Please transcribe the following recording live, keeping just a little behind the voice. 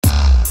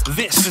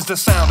This is the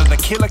sound of the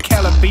Killer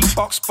Keller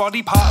Beatbox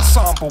Body Part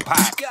Sample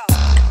Pack.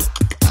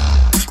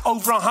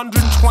 Over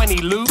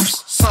 120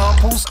 loops,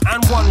 samples,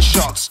 and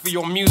one-shots for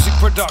your music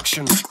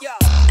production.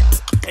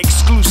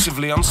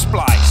 Exclusively on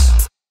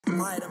Splice.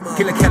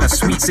 Killer Keller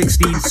Sweet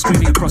 16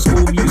 streaming across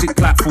all music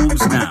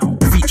platforms now.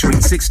 Featuring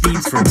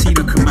 16s from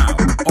Tina Kamau,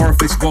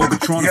 Orifice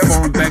Volgatron,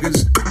 Foreign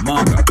Beggars,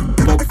 Marga,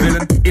 Bob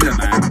Villain,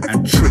 Illerman,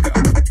 and Trigger.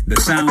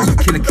 The sounds of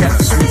Killer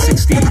Keller Sweet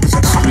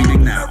 16s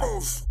streaming now.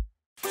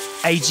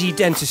 AG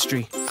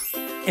Dentistry.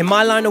 In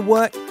my line of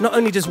work, not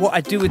only does what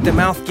I do with the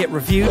mouth get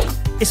reviewed,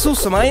 it's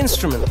also my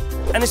instrument.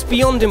 And it's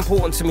beyond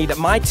important to me that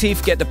my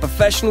teeth get the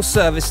professional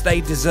service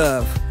they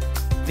deserve.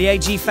 The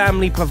AG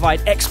family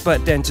provide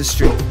expert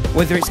dentistry,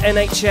 whether it's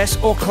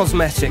NHS or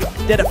cosmetic.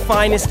 They're the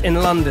finest in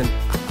London.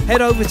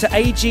 Head over to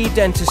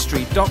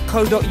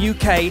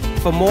agdentistry.co.uk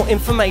for more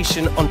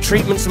information on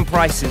treatments and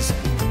prices.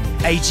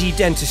 AG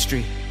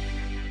Dentistry.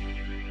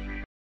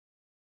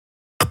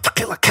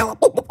 Killer Keller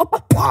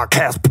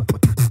podcast.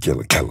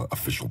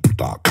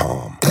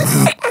 KillerKellerOfficial.com.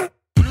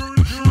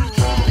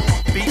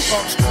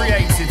 Beatbox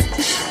created.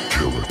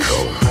 Killer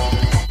Keller.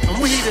 And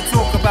we're here to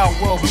talk about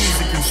world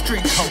music and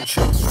street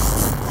culture.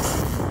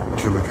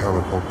 Killer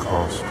Keller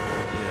podcast.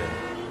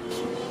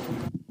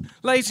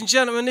 Ladies and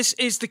gentlemen, this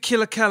is the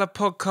Killer Keller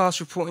podcast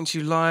reporting to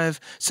you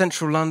live,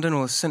 Central London,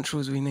 or as central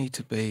as we need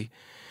to be.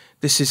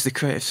 This is the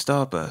creative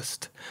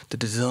starburst, the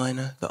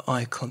designer, the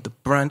icon, the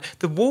brand,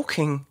 the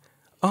walking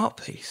art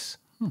piece.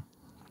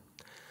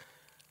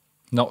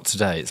 Not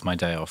today, it's my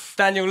day off.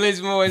 Daniel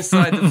Lismore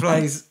inside the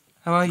place.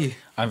 How are you?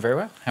 I'm very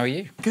well. How are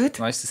you? Good.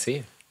 Nice to see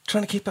you.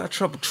 Trying to keep out of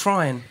trouble,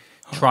 trying.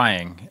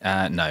 Trying?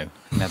 No,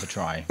 never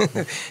try.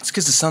 It's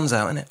because the sun's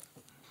out, isn't it?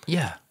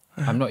 Yeah.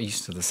 I'm not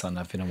used to the sun.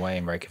 I've been away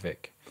in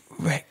Reykjavik.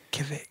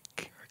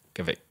 Reykjavik.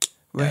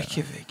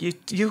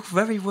 You're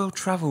very well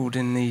travelled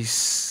in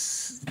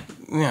these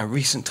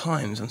recent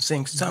times. I'm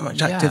seeing so much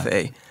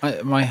activity.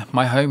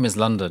 My home is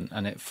London,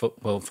 and it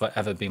will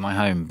forever be my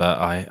home. But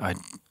I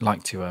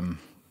like to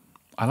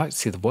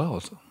see the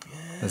world.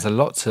 Yeah. There's a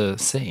lot to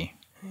see.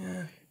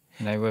 Yeah.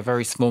 You know, we're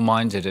very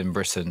small-minded in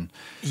Britain.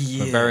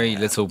 Yeah. We're very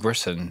little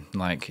Britain,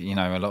 like, you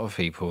know, a lot of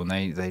people, and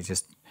they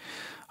just,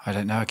 I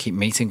don't know, I keep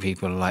meeting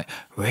people like,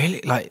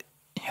 really? Like,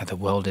 yeah, the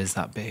world is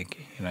that big,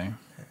 you know.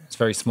 It's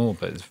very small,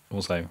 but it's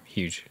also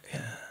huge.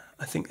 Yeah,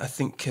 I think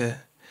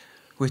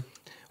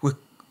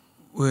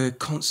we're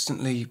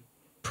constantly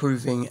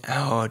proving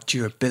our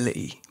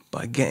durability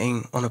by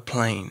getting on a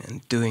plane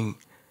and doing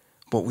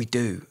what we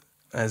do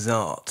as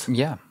art.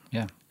 Yeah.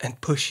 And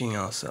pushing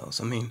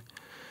ourselves. I mean,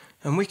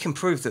 and we can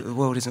prove that the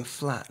world isn't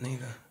flat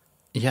neither.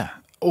 Yeah.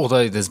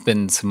 Although there's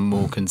been some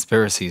more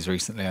conspiracies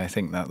recently, I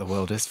think that the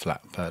world is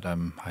flat, but I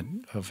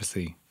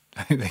obviously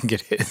don't think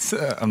it is.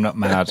 I'm not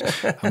mad.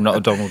 I'm not a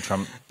Donald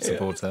Trump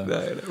supporter.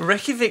 No.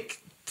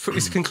 Reykjavik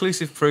is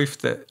conclusive proof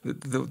that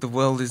the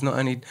world is not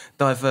only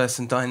diverse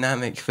and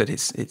dynamic, but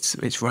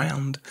it's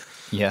round.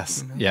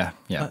 Yes. You know?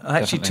 Yeah. I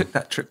actually took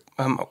that trip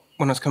when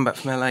I was coming back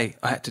from LA.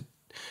 I had to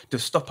do a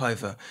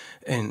stopover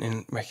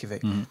in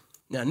Reykjavik. Mm-hmm.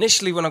 Now,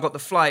 initially, when I got the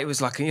flight, it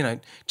was like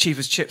cheap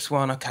as chips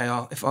one. Okay,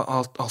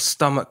 I'll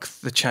stomach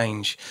the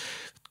change,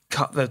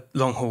 cut the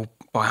long haul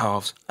by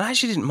halves. I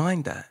actually didn't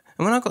mind that.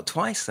 And when I got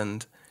to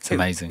Iceland, it's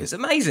amazing. It's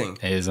amazing.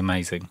 It is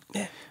amazing.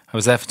 Yeah, I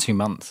was there for 2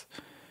 months.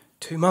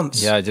 2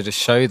 months. Yeah, I did a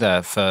show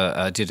there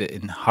I did it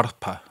in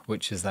Harpa,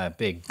 which is their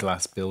big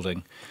glass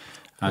building,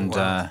 and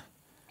I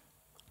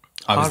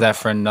was there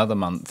for another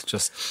month,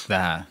 just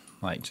there,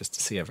 like just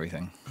to see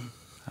everything.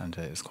 And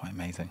it was quite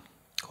amazing.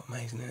 Quite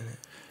amazing, isn't it?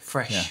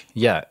 Fresh.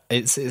 Yeah.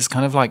 It's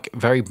kind of like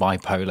very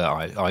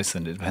bipolar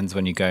Iceland. It depends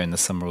when you go, in the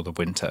summer or the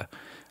winter.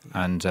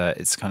 And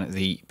it's kind of,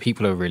 the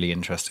people are really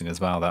interesting as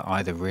well. They're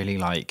either really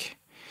like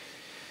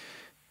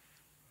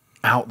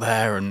out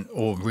there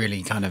or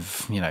really kind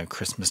of,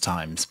 Christmas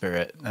time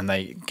spirit. And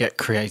they get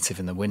creative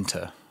in the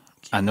winter.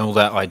 And all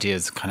their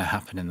ideas kind of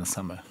happen in the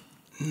summer.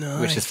 Nice.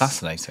 Which is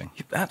fascinating.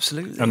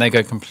 Absolutely. And they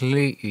go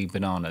completely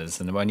bananas.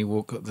 And when you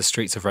walk up the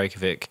streets of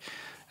Reykjavik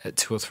at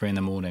 2 or 3 in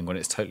the morning, when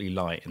it's totally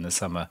light in the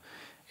summer,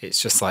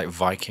 it's just like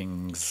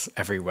Vikings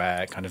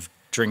everywhere, kind of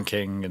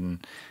drinking,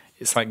 and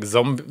it's like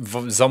zombie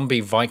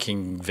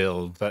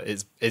Vikingville, but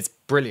it's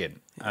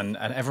brilliant, and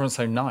everyone's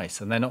so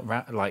nice, and they're not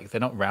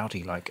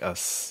rowdy like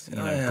us,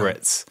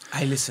 Brits.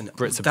 Hey, listen,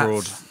 Brits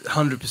abroad,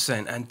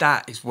 100%, and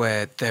that is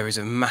where there is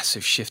a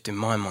massive shift in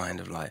my mind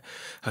of like,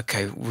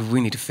 okay,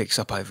 we need to fix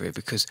up over it,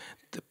 because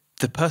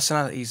the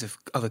personalities of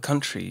other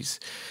countries,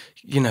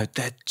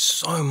 they're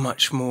so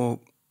much more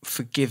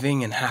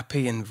forgiving and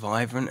happy and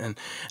vibrant,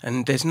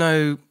 and there's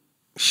no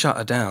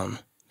shutter down,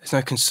 there's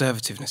no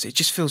conservativeness. It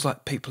just feels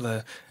like people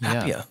are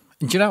happier.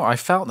 Yeah. I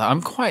felt that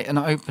I'm quite an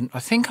open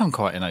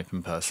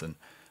person,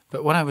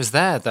 but when I was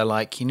there, they're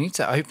like, you need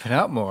to open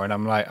up more, and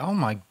I'm like, oh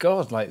my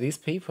god, like these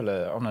people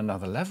are on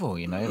another level,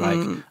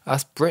 like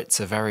us Brits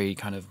are very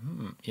kind of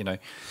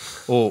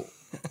or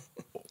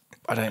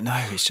I don't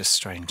know, it's just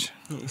strange.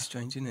 It's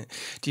strange, isn't it?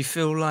 Do you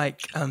feel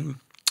like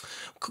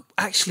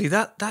actually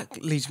that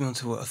leads me on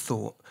to a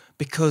thought,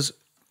 because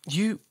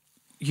you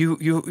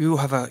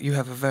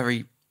have a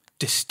very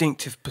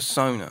distinctive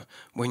persona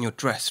when you're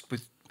dressed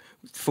with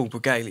full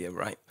regalia,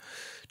 right?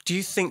 Do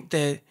you think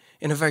they're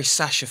in a very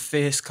Sasha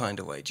Fierce kind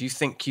of way? Do you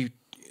think you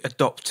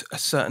adopt a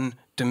certain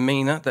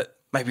demeanour that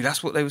maybe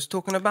that's what they was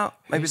talking about?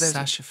 Maybe Who's there's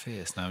Sasha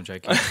Fierce? No, I'm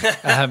joking.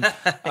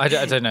 I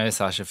don't know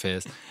Sasha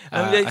Fierce.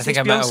 I think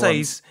I met her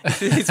once.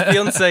 It's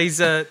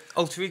Beyonce's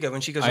alter ego when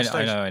she goes on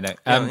stage. I know.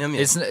 Yeah.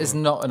 It's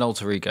not an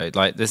alter ego.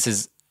 Like this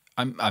is,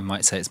 I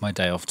might say it's my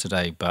day off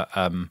today, but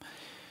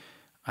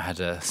I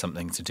had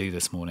something to do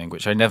this morning,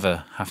 which I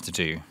never have to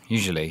do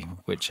usually,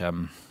 which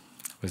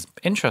was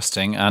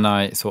interesting, and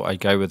I thought I'd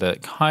go with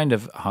it. Kind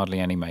of hardly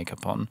any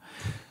makeup on,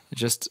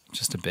 just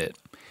a bit,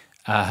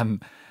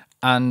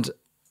 and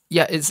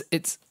yeah,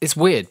 it's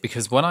weird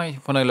because when I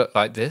look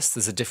like this,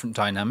 there's a different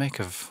dynamic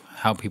of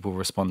how people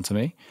respond to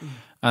me.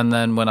 And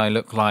then when I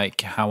look like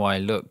how I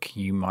look,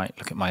 you might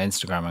look at my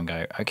Instagram and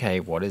go,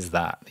 okay, what is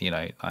that? You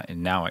know,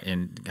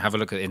 have a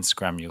look at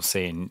Instagram, you'll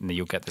see, and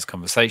you'll get this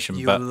conversation.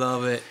 You'll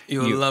love it.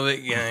 You'll love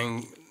it,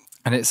 gang.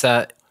 And it's,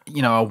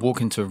 you know, I'll walk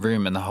into a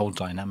room and the whole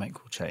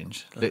dynamic will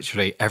change.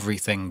 Literally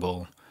everything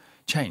will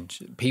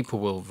change. People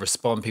will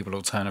respond. People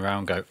will turn around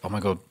and go, oh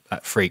my God,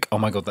 that freak. Oh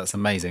my God, that's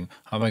amazing.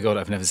 Oh my God,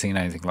 I've never seen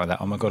anything like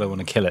that. Oh my God, I want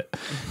to kill it.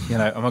 You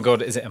know, oh my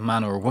God, is it a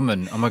man or a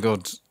woman? Oh my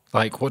God,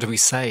 like, what do we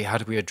say? How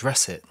do we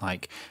address it?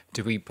 Like,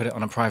 do we put it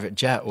on a private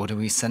jet or do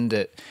we send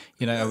it?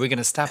 You know, are we going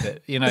to stab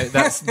it? You know,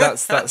 that's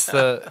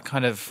the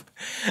kind of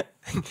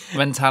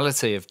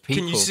mentality of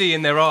people. Can you see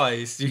in their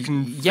eyes? You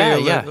can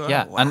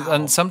yeah. Wow.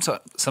 And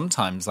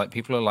sometimes like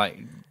people are like,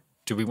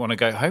 do we want to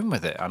go home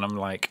with it? And I'm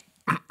like,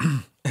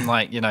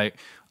 like, you know,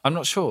 I'm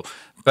not sure,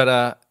 but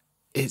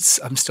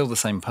I'm still the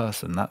same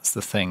person. That's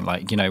the thing.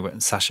 Like, you know,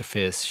 when Sasha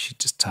Fierce, she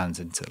just turns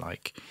into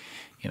like,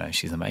 you know,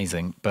 she's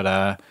amazing,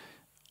 but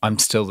I'm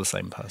still the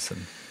same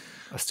person.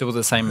 I'm still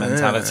the same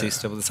mentality,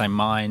 still the same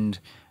mind,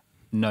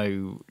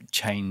 no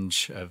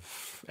change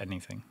of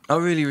anything. I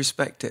really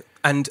respect it.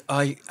 And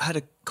I had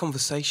a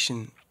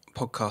conversation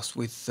podcast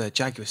with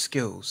Jaguar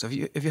Skills. Have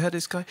you heard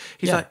this guy?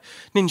 He's like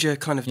ninja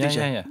kind of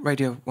DJ,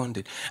 Radio 1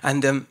 dude.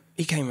 And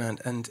he came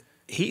around and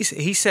he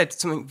said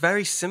something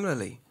very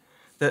similarly,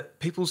 that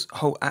people's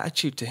whole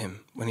attitude to him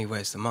when he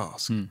wears the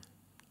mask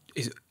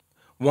is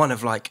one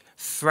of like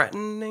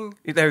threatening.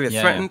 They're either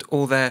threatened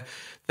or they're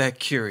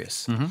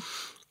curious. Mm-hmm.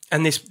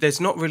 And there's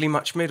not really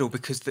much middle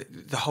because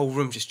the whole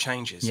room just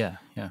changes. Yeah.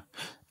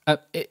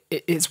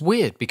 It's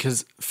weird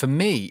because for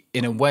me,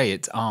 in a way,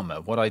 it's armor.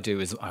 What I do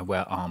is I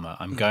wear armor.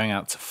 I'm going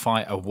out to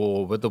fight a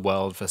war with the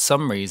world for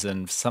some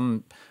reason, for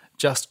some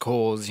just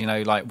cause. You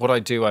know, like what I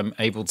do, I'm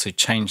able to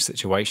change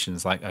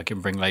situations. Like I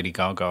can bring Lady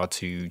Gaga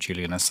to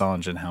Julian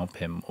Assange and help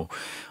him, or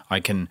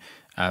I can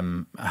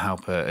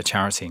help a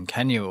charity in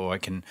Kenya, or I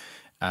can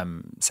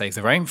save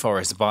the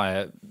rainforest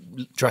by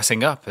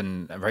dressing up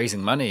and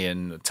raising money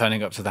and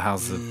turning up to the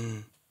House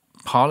of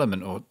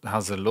Parliament or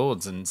House of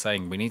Lords and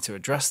saying we need to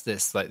address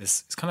this. Like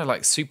this, it's kind of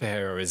like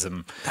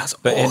superheroism. That's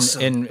but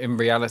awesome. in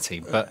reality.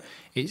 But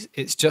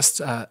it's just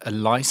a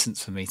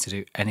license for me to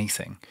do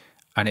anything,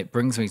 and it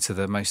brings me to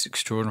the most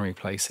extraordinary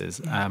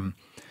places. And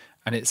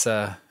it's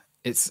a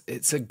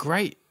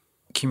great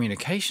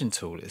communication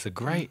tool. It's a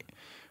great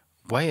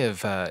way of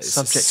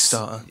subject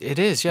starter. It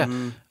is,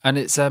 yeah, and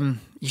it's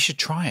you should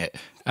try it.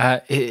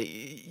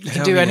 You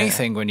can do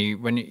anything when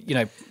you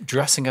know,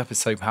 dressing up is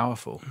so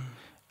powerful.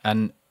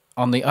 And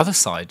on the other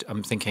side,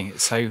 I'm thinking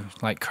it's so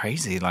like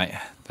crazy, like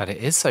that it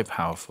is so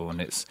powerful, and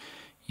it's,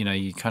 you know,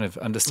 you kind of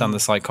understand the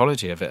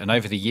psychology of it, and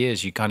over the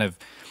years you kind of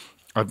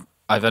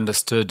I've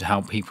understood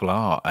how people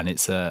are, and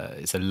it's a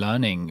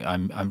learning.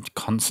 I'm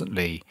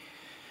constantly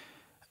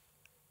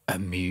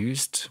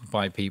amused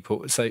by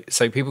people. So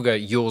people go,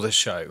 "You're the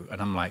show,"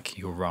 and I'm like,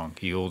 "You're wrong.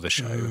 You're the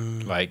show.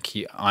 Like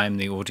I'm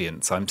the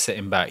audience. I'm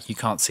sitting back. You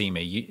can't see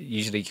me. You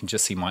usually can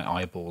just see my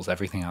eyeballs.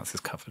 Everything else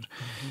is covered."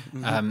 You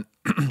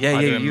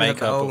makeup have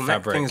the whole or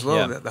fabric thing as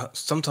well. Yeah. That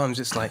sometimes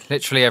it's like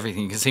literally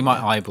everything. You can see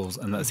my eyeballs,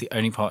 and that's the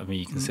only part of me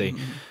you can see.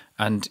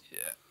 And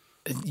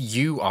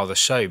you are the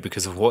show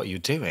because of what you're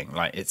doing.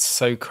 Like it's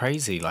so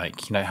crazy.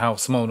 Like, you know, how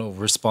someone will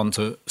respond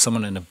to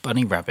someone in a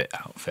bunny rabbit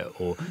outfit,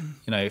 or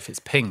you know, if it's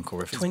pink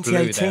or if it's blue.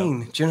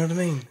 2018. Do you know what I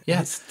mean?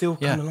 Yeah, it's still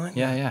kind of like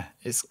that. Yeah.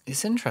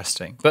 It's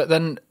interesting. But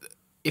then,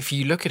 if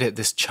you look at it,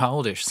 this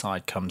childish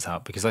side comes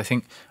out because I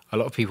think a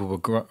lot of people were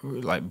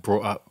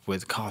brought up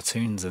with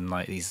cartoons and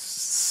like these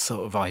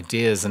sort of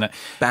ideas and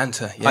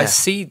banter. Yeah, I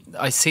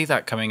see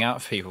that coming out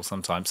of people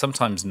sometimes.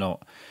 Sometimes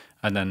not,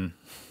 and then.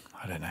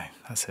 I don't know.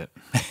 That's it.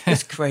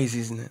 It's crazy,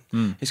 isn't it?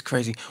 It's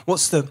crazy.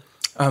 What's the?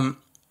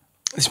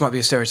 This might be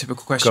a stereotypical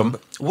question,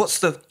 but what's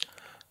the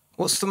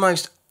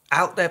most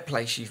out there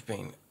place you've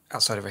been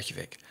outside of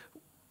Reykjavik?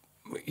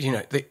 You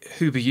know, the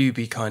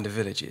Huba kind of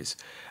villages,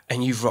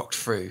 and you've rocked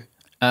through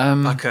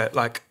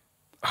like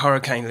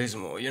Hurricane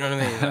Lismore. You know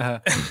what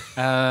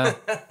I mean?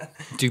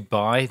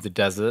 Dubai, the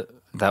desert.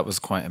 That was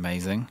quite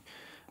amazing.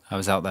 I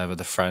was out there with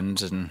a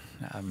friend,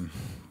 and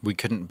we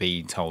couldn't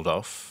be told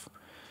off.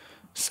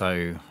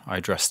 So I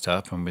dressed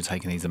up and we're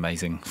taking these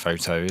amazing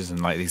photos, and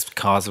like these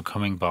cars were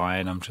coming by,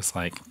 and I'm just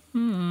like,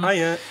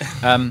 Hiya.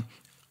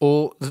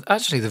 Or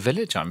actually, the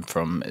village I'm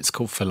from, it's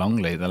called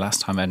Philongley. The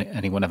last time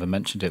anyone ever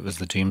mentioned it was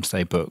the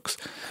Doomsday Books.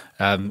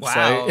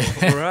 Wow,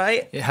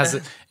 right?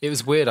 It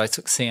was weird. I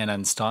took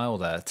CNN style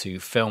there to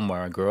film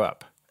where I grew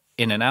up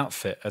in an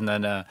outfit, and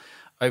then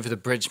over the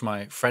bridge,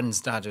 my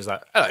friend's dad was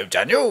like, "Hello,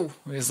 Daniel,"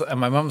 and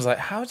my mum was like,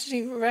 "How did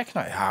you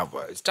recognise?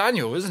 Well, it's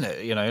Daniel, isn't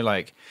it?" You know,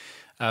 like.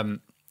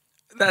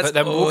 But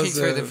then walking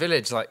through the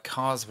village, like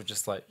cars were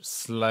just like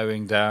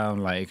slowing down,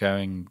 like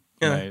going.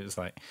 You know, it was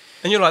like,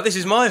 and you're like, "This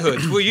is my hood."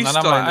 Well, you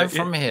started. I'm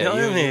from here.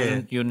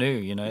 You're new.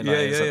 You know.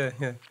 Like,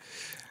 Yeah.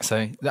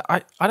 So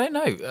I don't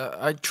know.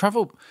 I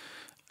travelled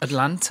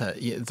Atlanta.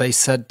 They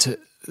said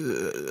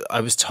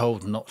I was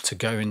told not to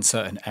go in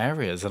certain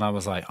areas, and I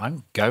was like,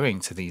 I'm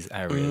going to these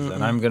areas,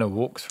 and I'm going to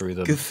walk through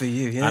them. Good for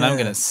you. Yeah. And I'm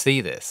going to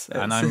see this,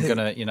 and I'm it. going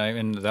to,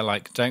 and they're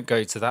like, don't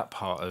go to that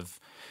part of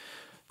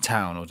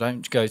town, or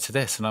don't go to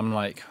this, and I'm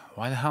like,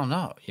 why the hell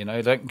not?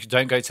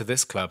 Don't go to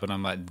this club, and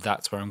I'm like,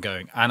 that's where I'm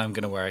going, and I'm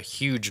going to wear a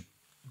huge,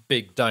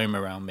 big dome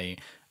around me,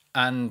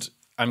 and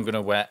I'm going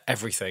to wear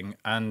everything,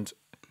 and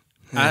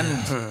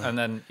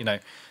then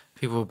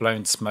people were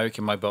blowing smoke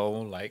in my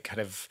bowl, like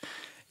kind of.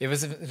 It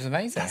was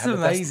amazing. That's I had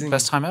amazing. The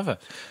best time ever.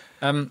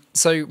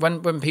 So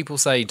when people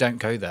say don't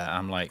go there,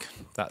 I'm like,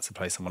 that's a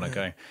place I want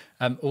to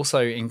go. Also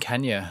in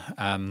Kenya,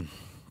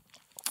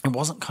 it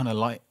wasn't kind of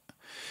like.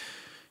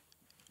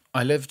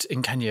 I lived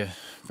in Kenya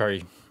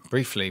very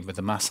briefly with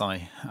the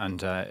Maasai,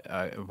 and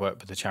I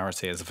worked with the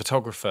charity as a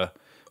photographer.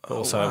 But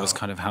also I was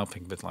kind of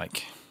helping with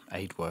like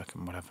aid work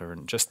and whatever,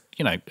 and just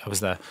I was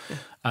there,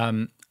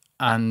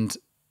 and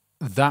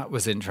that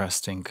was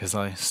interesting because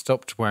I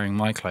stopped wearing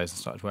my clothes and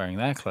started wearing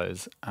their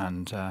clothes,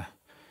 and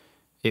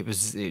it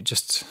was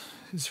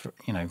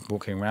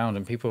walking around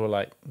and people were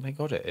like, they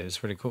got it. It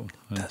was really cool.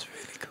 That's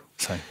really cool.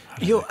 So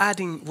you're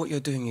adding, what you're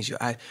doing is you're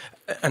adding,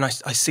 and I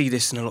see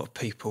this in a lot of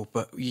people,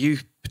 but you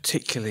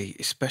particularly,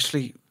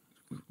 especially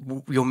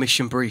your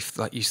mission brief,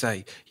 like you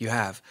say,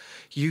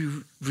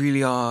 you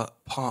really are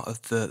part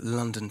of the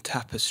London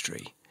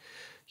tapestry.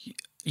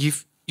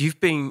 You've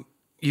been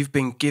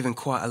given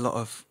quite a lot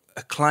of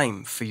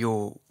acclaim for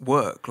your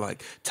work,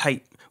 like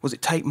Tate. Was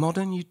it Tate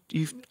Modern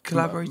you've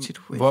collaborated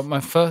with? Well,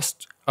 my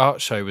first art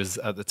show was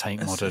at the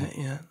Tate Modern.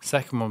 Yeah.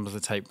 Second one was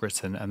the Tate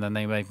Britain, and then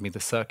they made me the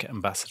circuit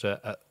ambassador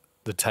at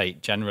the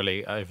Tate,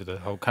 generally over the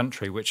whole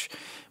country, which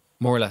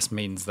more or less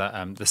means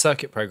that the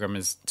circuit program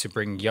is to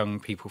bring young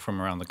people from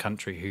around the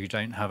country who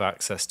don't have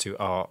access to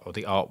art or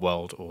the art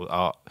world or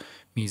art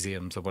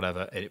museums or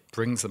whatever. It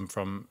brings them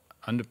from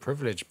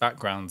underprivileged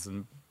backgrounds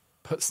and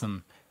puts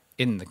them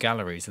in the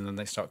galleries, and then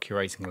they start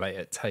curating late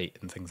at Tate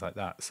and things like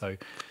that. So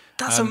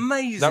that's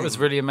amazing. That was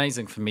really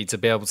amazing for me to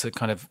be able to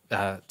kind of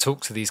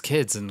talk to these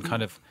kids and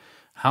kind of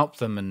help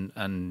them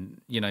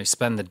and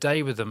spend the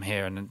day with them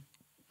here and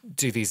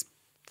do these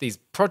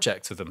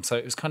projects with them. So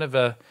it was kind of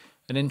an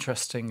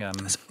interesting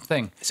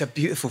thing. It's a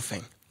beautiful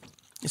thing.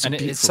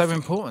 It's so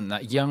important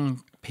that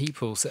young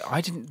people. So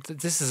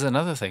this is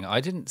another thing.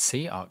 I didn't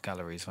see art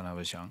galleries when I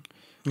was young.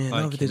 Yeah,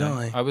 neither did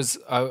I. I was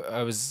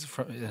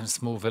in a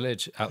small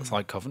village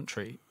outside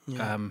Coventry.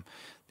 Yeah.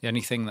 The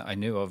only thing that I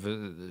knew of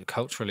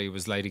culturally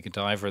was Lady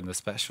Godiva and the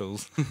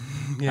Specials,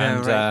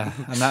 and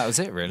that was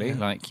it really.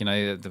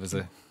 Yeah. There was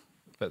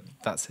but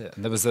that's it.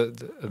 And there was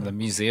the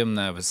museum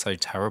there was so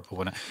terrible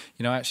when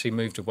I actually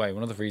moved away.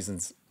 One of the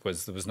reasons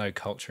was there was no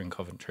culture in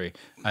Coventry,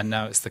 and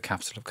now it's the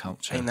capital of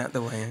culture. Ain't that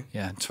the way?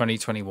 Yeah,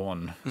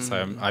 2021.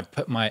 So I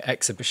put my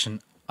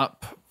exhibition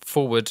up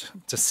forward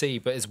to see,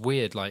 but it's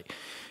weird. Like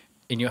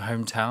in your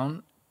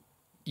hometown,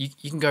 you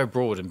can go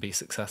abroad and be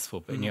successful,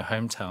 but in your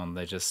hometown,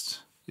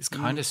 it's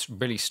kind of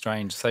really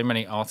strange. So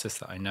many artists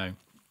that I know,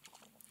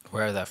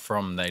 where they're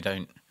from, they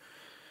go,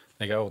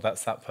 oh,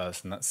 that's that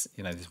person. That's,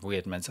 this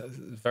weird mental.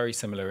 Very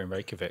similar in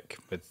Reykjavik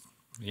with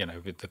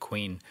the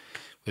Queen,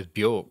 with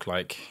Björk.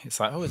 Like, it's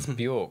like, oh, it's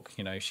Björk.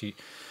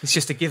 It's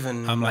just a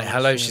given. I'm like,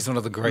 hello, she's one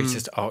of the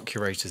greatest art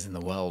curators in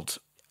the world.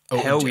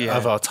 Hell yeah.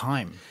 Of our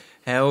time.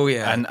 Hell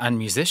yeah. And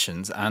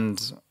musicians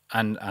and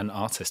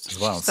artists as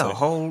well. So the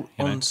whole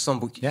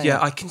ensemble. Yeah.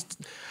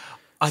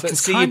 I can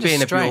see you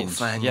being a Björk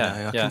fan.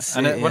 Yeah, I can see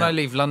and it, when I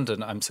leave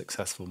London, I'm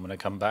successful. When I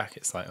come back,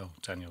 it's like, oh,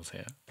 Daniel's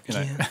here.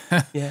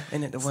 Yeah,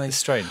 isn't it the way? It's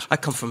strange. I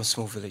come from a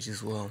small village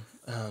as well.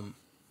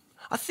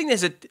 I think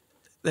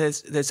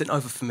there's an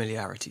over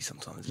familiarity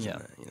sometimes,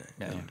 isn't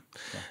there?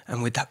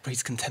 And with that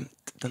breeds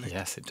contempt, doesn't it?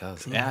 Yes, it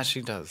does. Yeah. It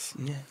actually does.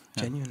 Yeah,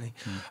 genuinely.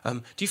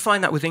 Do you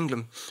find that with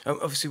England?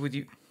 Obviously, with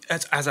you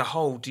as a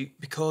whole,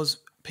 because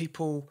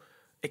people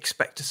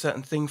expect a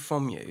certain thing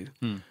from you.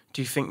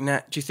 Do you think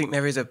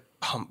there is a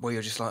hump where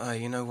you're just like, oh,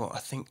 you know what? I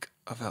think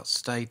I've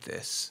outstayed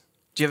this.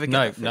 Do you ever get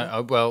that feeling?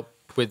 No. Well,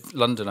 with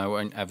London, I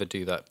won't ever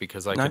do that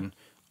because I can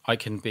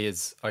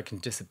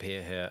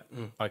disappear here.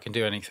 I can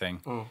do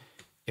anything.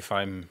 If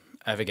I'm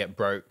ever get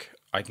broke,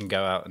 I can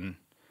go out and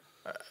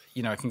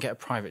I can get a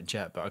private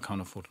jet, but I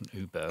can't afford an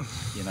Uber.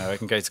 I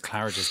can go to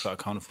Claridge's, but I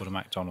can't afford a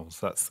McDonald's.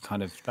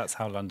 That's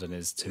how London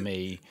is to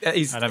me.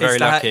 And I'm very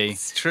lucky.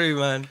 It's true,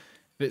 man.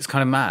 It's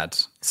kind of mad.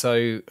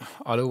 So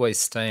I'll always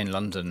stay in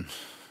London.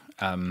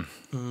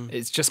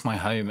 It's just my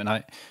home,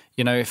 and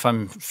you know, if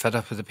I'm fed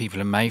up with the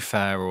people in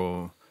Mayfair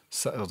or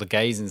the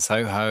gays in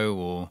Soho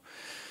or,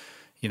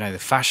 you know, the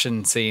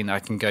fashion scene, I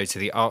can go to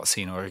the art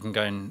scene, or I can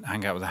go and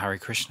hang out with the Hare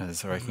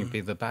Krishnas, or I can be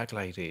the bag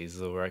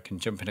ladies, or I can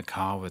jump in a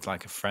car with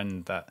like a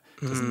friend that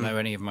doesn't know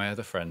any of my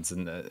other friends.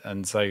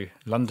 And so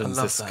London's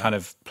this kind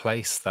of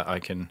place that I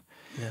can,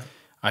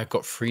 I've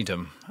got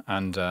freedom.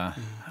 And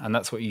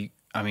that's what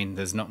I mean,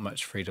 there's not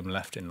much freedom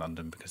left in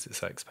London because it's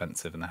so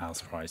expensive and the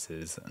house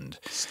prices and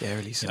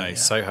Scarily so, you know,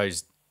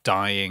 Soho's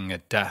dying a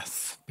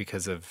death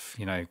because of,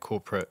 you know,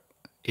 corporate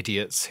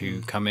idiots who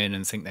come in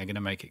and think they're going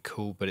to make it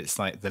cool, but it's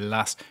like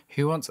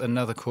who wants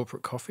another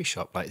corporate coffee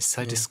shop? Like, it's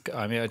so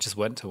I mean, I just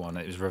went to one,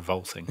 it was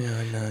revolting. Yeah,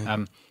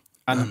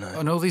 I know.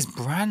 And all these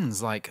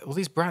brands, like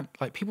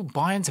people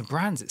buy into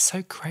brands, it's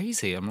so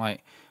crazy. I'm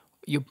like,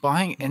 you're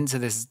buying into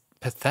this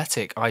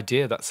pathetic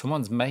idea that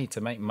someone's made to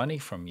make money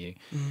from you.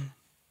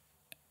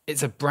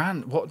 It's a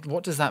brand.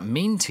 What does that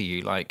mean to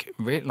you? Like,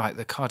 like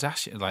the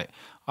Kardashian, like,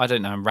 I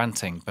don't know, I'm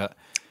ranting, but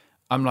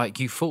I'm like,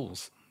 you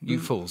fools. You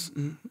fools.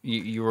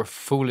 You're a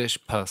foolish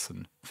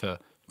person for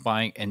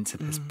buying into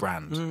this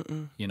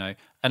brand, you know?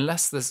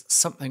 Unless there's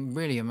something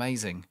really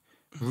amazing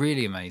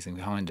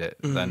behind it,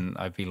 then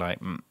I'd be like,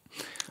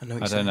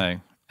 I don't know.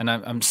 And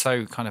I'm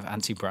so kind of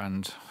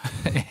anti-brand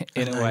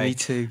in a way. Me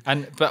too.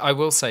 But I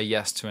will say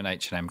yes to an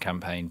H&M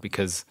campaign,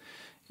 because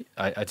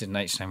I did an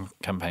H&M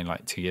campaign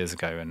like 2 years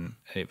ago, and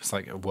it was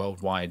like a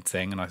worldwide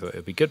thing, and I thought it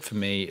would be good for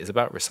me. It's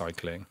about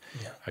recycling.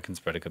 Yeah. I can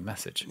spread a good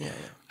message.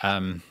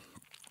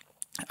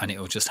 And it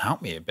will just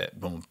help me a bit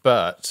more.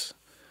 But,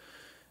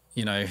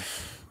 you know,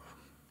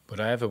 would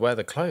I ever wear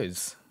the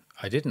clothes?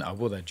 I didn't. I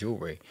wore their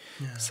jewellery.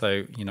 Yeah.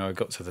 So, you know, I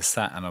got to the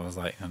set and I was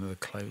like, the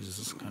clothes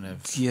is kind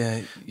of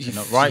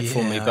not right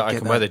for me, but I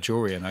can wear the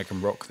jewellery and I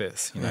can rock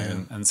this, you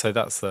know. And so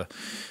that's the...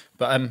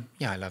 But,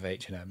 I love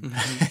H&M.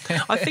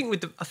 I think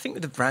with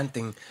the brand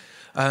thing,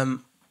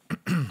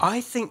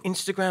 I think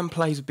Instagram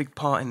plays a big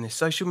part in this.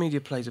 Social media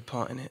plays a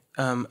part in it.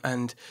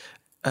 And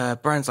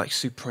brands like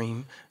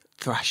Supreme,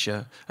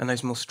 Thrasher, and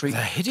those more street...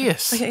 They're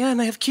hideous. Yeah, and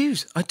they have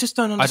queues. I just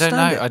don't understand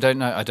I don't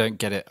know. I don't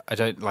get it. I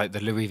don't like the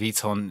Louis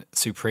Vuitton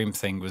Supreme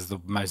thing was the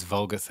most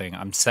vulgar thing.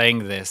 I'm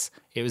saying this.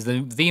 It was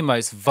the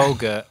most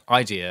vulgar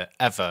idea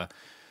ever.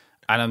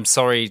 And I'm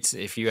sorry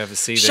if you ever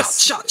see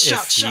this.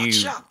 If you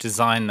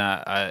design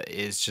that,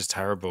 it's just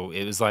terrible.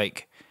 It was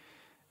like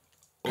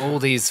all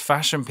these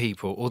fashion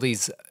people, all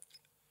these...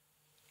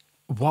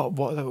 What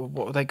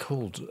are they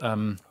called?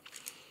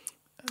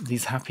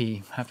 These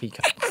happy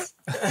cats.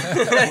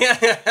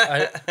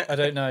 I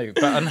don't know,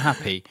 but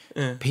unhappy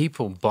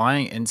people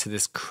buying into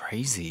this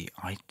crazy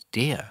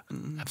idea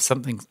of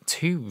something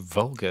too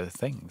vulgar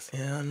things.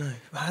 Yeah, I know.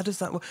 How does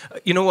that work?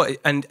 You know what?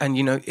 And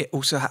you know, it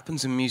also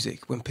happens in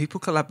music when people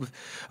collab with.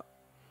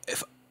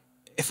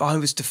 If I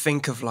was to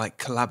think of like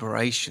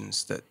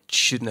collaborations that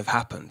shouldn't have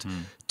happened,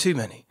 too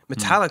many.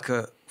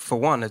 Metallica, for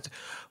one,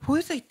 who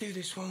did they do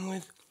this one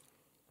with?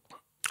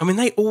 I mean,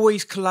 they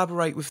always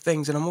collaborate with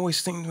things, and I'm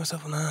always thinking to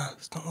myself, "Nah,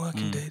 it's not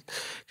working, dude.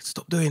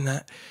 Stop doing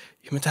that.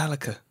 You're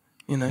Metallica,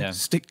 you know. Yeah.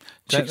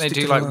 Don't they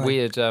do like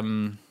weird,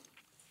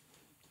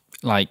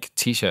 like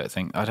T-shirt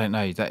thing? I don't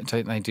know.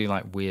 Don't they do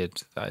like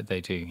weird?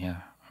 They do,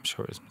 yeah. I'm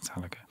sure it was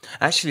Metallica.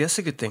 Actually, that's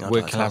a good thing.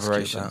 Weird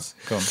collaborations.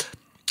 Go on.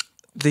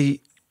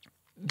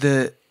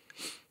 The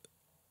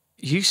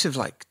use of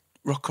like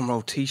rock and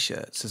roll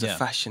T-shirts as a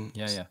fashion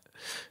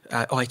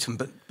item,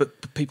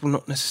 but people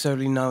not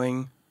necessarily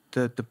knowing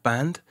the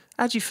band.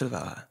 How do you feel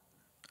about that?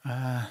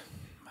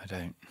 I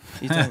don't.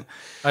 You don't?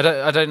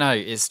 I don't know.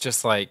 It's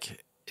just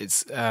like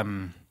it's. I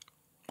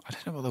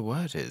don't know what the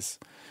word is.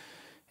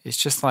 It's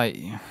just like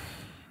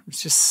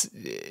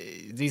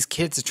these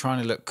kids are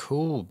trying to look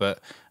cool,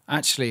 but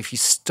actually, if you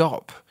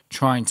stop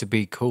trying to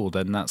be cool,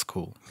 then that's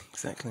cool.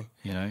 Exactly.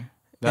 You know,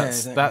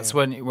 that's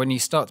when you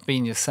start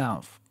being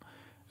yourself,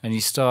 and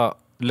you start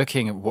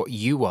looking at what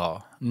you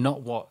are,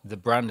 not what the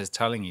brand is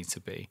telling you to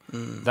be.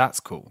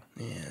 That's cool.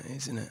 Yeah,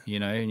 isn't it? You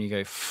know, and you go,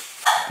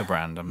 F the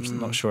brand. I'm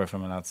not sure if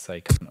I'm allowed to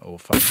say cunt or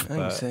fuck,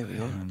 but say what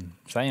you want. I'm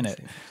saying it.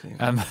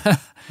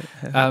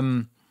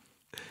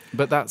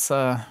 But that's,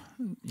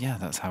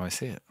 that's how I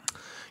see it.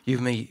 You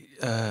and me,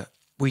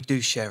 we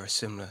do share a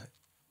similar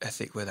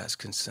ethic where that's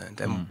concerned.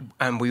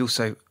 And we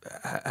also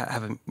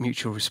have a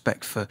mutual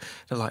respect for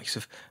the likes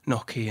of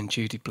Noki and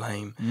Judy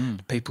Blame,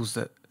 the peoples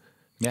that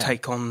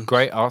take on...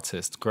 Great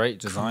artists, great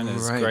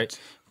designers, great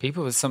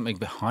people with something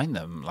behind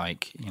them.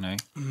 Like, you know,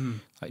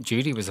 like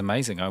Judy was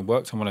amazing. I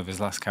worked on one of his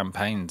last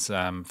campaigns for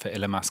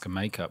Illamasqua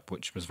Makeup,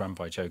 which was run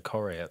by Joe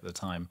Corey at the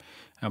time.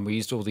 And we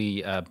used all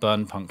the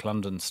Burn Punk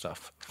London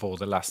stuff for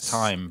the last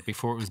time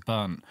before it was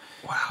burnt.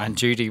 Wow. And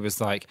Judy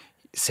was like,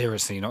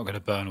 seriously, you're not going to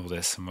burn all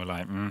this? And we're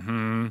like,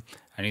 And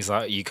he's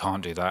like, you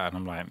can't do that. And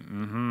I'm like,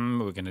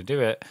 we're going to do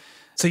it.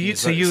 So you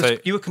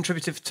were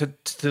contributive to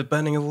the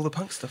burning of all the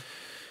punk stuff?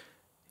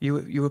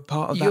 You were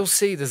part of that? You'll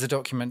see there's a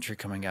documentary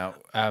coming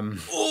out.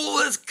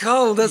 Oh, that's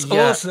cool. That's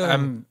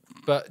awesome.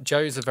 But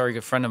Joe's a very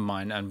good friend of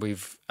mine, and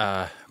we've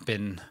I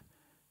kind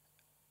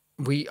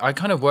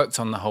of worked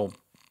on the whole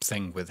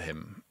thing with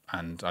him,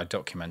 and I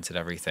documented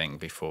everything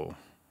before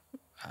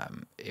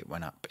it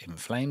went up in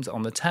flames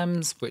on the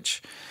Thames,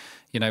 which,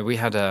 we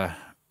had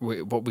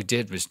what we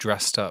did was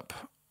dressed up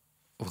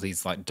all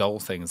these like doll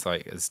things,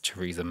 like as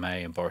Theresa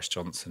May and Boris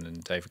Johnson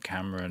and David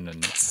Cameron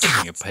and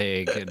King a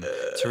Pig, and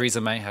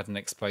Theresa May had an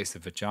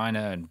explosive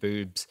vagina and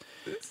boobs.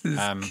 This is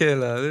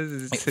killer.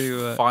 This is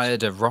too much.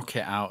 Fired a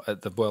rocket out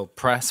at the world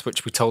press,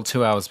 which we told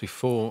 2 hours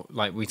before.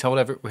 Like we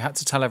had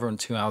to tell everyone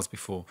 2 hours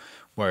before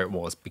where it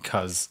was,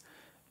 because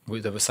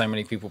there were so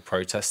many people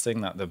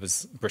protesting that there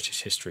was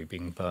British history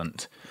being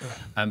burnt.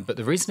 But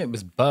the reason it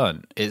was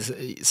burnt is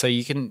so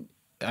you can.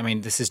 I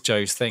mean, this is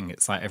Joe's thing.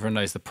 It's like everyone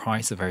knows the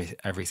price of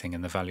everything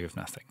and the value of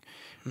nothing,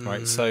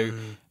 right? So,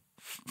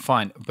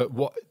 fine. But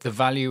what the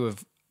value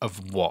of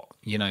what?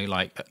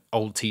 Like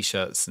old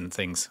T-shirts and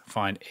things.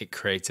 Fine. It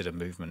created a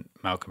movement.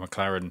 Malcolm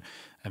McLaren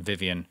and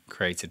Vivian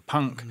created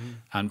punk,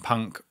 and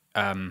punk.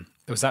 It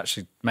was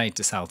actually made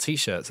to sell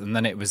T-shirts, and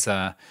then it was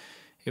like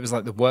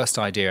the worst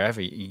idea ever.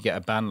 You get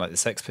a band like the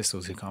Sex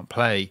Pistols who can't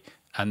play,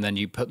 and then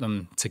you put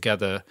them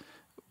together.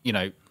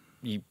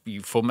 You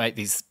formate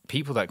these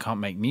people that can't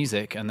make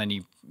music, and then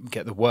you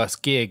get the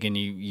worst gig, and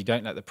you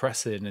don't let the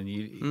press in, and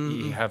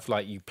you have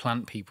you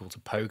plant people to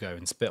pogo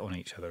and spit on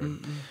each other,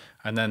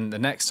 and then the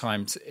next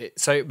time,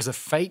 so it was a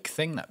fake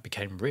thing that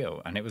became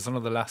real, and it was one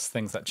of the last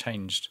things that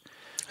changed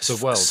the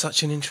world.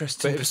 Such an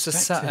interesting. But it was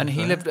just and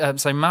he lived.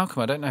 So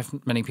Malcolm, I don't know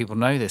if many people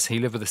know this. He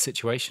lived with a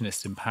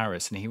situationist in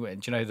Paris, and he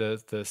went. Do you know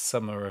the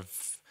summer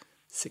of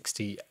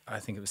 '60?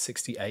 I think it was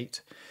 '68.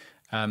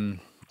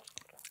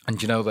 And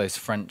do you know those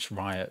French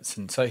riots?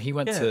 And so he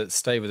went to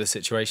stay with a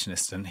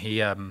situationist, and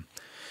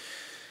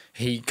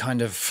he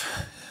kind of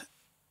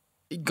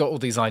got all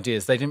these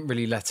ideas. They didn't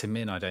really let him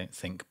in, I don't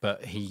think,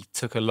 but he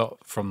took a lot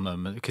from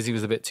them because he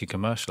was a bit too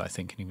commercial, I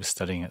think, and he was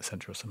studying at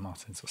Central St.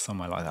 Martin's or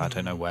somewhere like that. I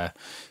don't know where.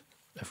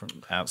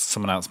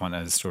 Someone else might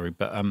know the story,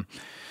 but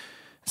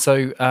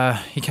so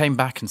he came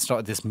back and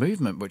started this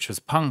movement, which was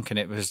punk, and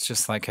it was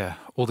just like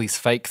all these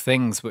fake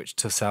things which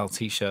to sell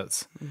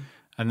T-shirts.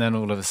 And then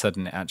all of a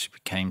sudden, it actually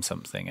became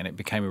something, and it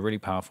became a really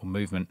powerful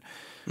movement.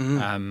 I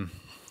don't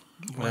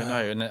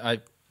know, and I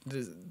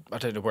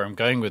don't know where I'm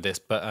going with this,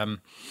 but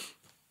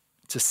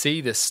to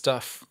see this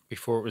stuff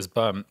before it was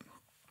burnt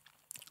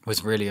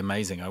was really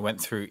amazing. I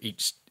went through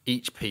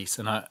each piece,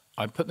 and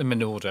I put them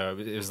in order.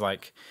 It was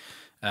like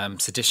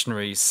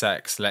Seditionaries,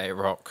 Sex, Let It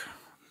Rock,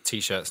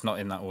 T-shirts, not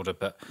in that order,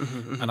 but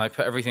and I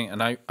put everything,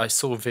 and I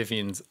saw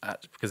Vivian's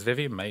because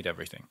Vivian made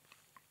everything.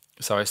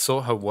 So I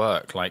saw her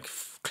work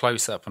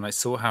close up, and I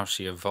saw how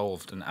she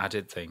evolved and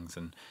added things,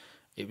 and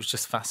it was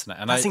just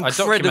fascinating. And I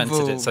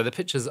documented it, so the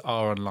pictures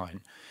are online.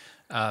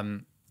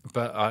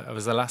 But I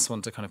was the last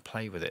one to kind of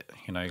play with it,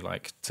 I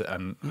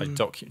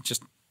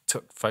just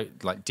took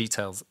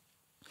details.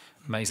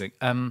 Amazing.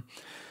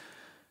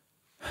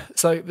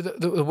 So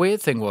the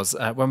weird thing was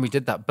when we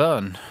did that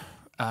burn,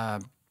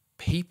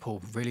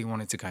 people really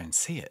wanted to go and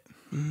see it,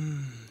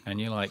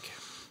 and you're like,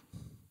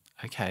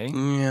 okay,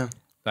 yeah.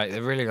 Like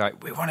they're really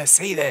like, we want to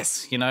see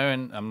this, and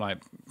I'm like,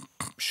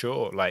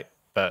 sure,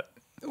 but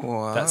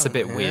that's a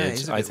bit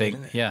weird, I think.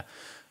 Weird, yeah.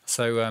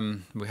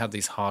 So we had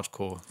these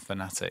hardcore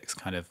fanatics,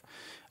 kind of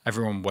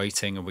everyone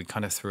waiting, and we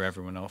kind of threw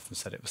everyone off and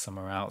said it was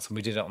somewhere else. And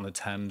we did it on the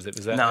Thames. It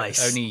was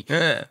only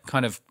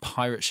kind of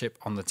pirate ship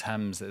on the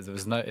Thames. It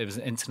was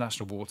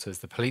international waters.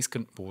 The police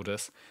couldn't board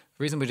us.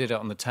 The reason we did it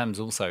on the Thames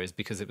also is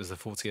because it was the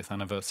 40th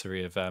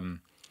anniversary of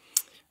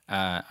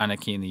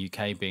Anarchy in the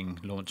UK being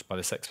launched by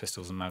the Sex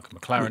Pistols and Malcolm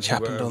McLaren, who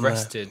were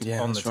arrested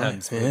on the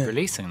Thames for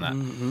releasing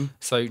that.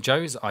 So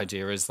Joe's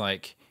idea is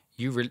like,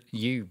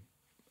 you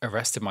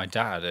arrested my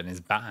dad and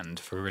his band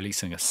for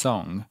releasing a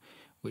song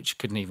which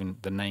the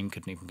name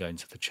couldn't even go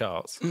into the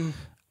charts.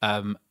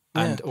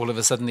 And all of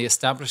a sudden the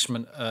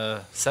establishment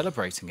are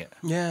celebrating it.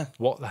 Yeah.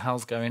 What the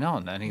hell's going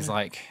on? And he's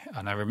like,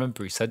 and I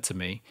remember he said to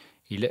me,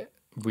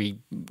 we'd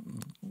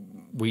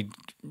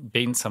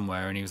been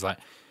somewhere, and he was like,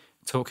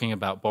 talking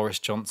about Boris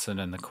Johnson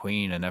and the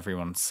Queen and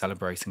everyone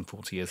celebrating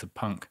 40 years of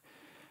punk.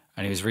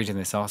 And he was reading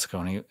this article,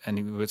 and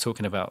we were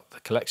talking about the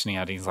collection he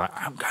had. He's like,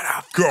 I'm going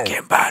to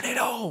fucking ban it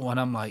all. And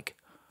I'm like,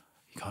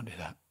 you can't do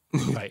that.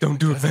 Like, don't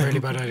do it. That's a really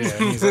bad idea.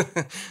 And he's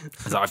like,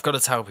 I've got to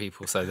tell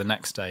people. So the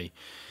next day,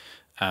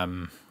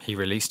 he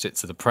released it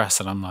to the press,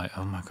 and I'm like,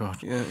 oh my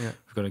God,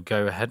 we've got to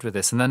go ahead with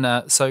this. And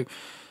then, so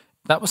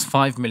that was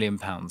 £5 million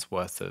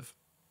worth of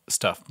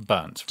stuff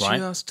burnt, right?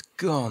 Just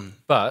gone.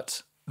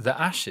 But the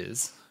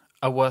ashes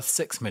are worth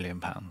 £6 million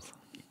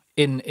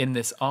in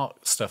this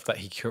art stuff that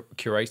he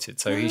curated.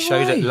 So he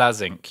showed at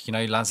Lazink,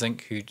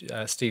 Lazink, who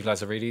Steve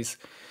Lazaridis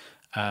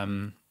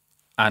and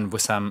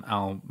Wissam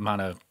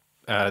Al-Mana,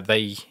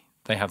 they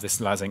have this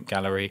Lazink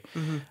gallery,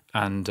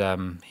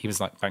 and he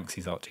was like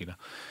Banksy's art dealer.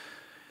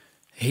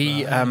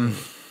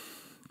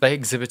 They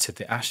exhibited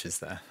the ashes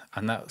there,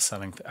 and that was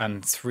selling,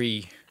 and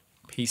 3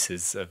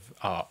 pieces of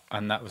art,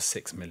 and that was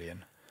 £6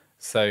 million.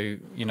 So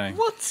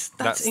what?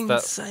 That's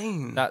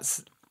insane.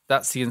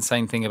 That's the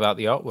insane thing about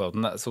the art world,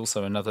 and that's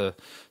also another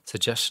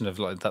suggestion of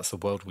that's the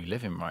world we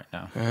live in right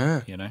now.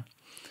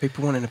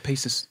 People wanting a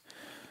piece of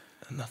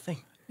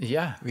nothing.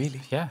 Yeah,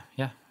 really. Yeah.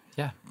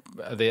 Yeah,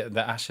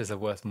 the ashes are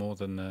worth more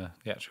than the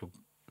actual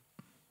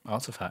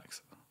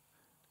artifacts,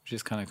 which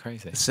is kind of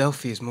crazy. The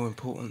selfie is more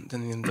important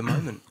than the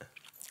moment.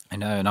 I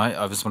know, and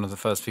I was one of the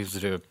first people to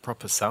do a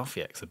proper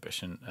selfie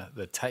exhibition at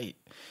the Tate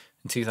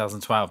in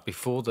 2012,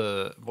 before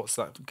what's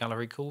that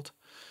gallery called?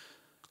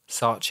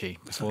 Saatchi,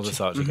 before the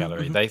Saatchi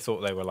Gallery. They thought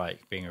they were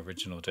like being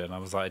original, and I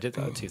was like, I did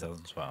that in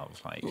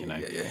 2012. Like, you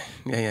know,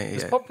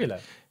 it's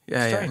popular.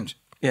 Yeah, Strange.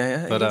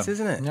 Yeah, But, it is,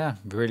 isn't it? Yeah,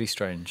 really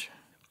strange.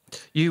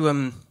 You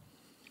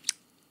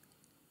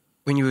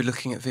when you were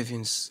looking at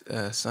Vivian's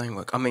sewing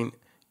work, I mean,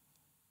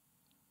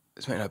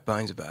 there's no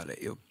bones about it.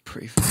 You're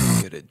pretty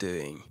good at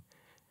doing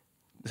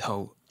the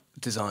whole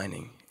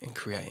designing and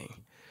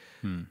creating,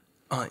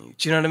 aren't you?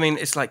 Do you know what I mean?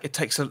 It's like it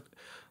takes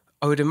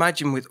I would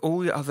imagine with all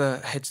the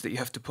other heads that you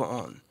have to put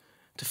on,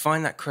 to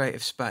find that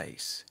creative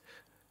space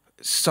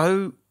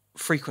so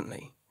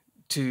frequently,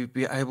 to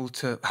be able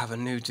to have a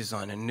new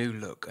design, a new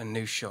look, a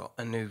new shot,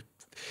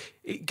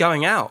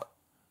 going out.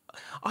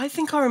 I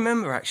think I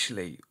remember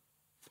actually,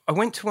 I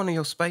went to one of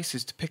your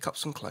spaces to pick up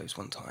some clothes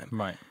one time.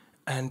 Right.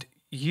 And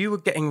you were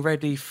getting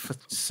ready for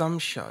some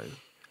show.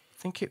 I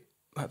think it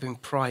might have been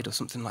Pride or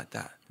something like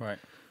that. Right.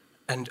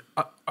 And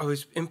I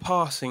was in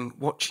passing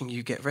watching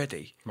you get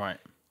ready. Right.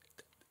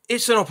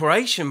 It's an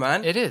operation,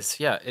 man. It is,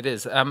 yeah, it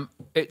is.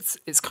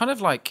 It's kind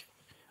of like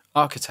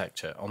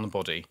architecture on the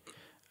body,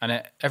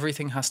 and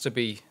everything has to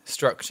be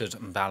structured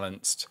and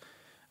balanced.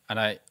 And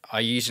I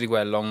usually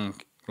wear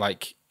long,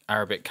 like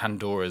Arabic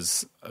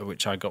kandoras,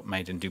 which I got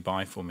made in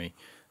Dubai for me,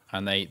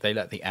 and they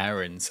let the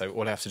air in. So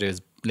all I have to do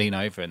is lean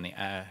over, and the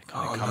air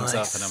kind of comes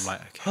up, and I'm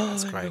like, okay,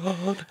 that's great.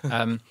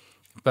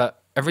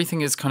 But everything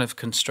is kind of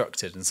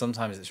constructed, and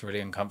sometimes it's really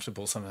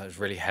uncomfortable. Sometimes it's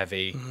really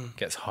heavy,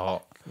 gets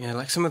hot. Yeah,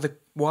 like some of the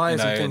wires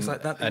and things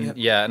like that. And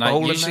I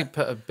usually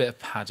put a bit of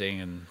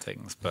padding and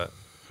things, but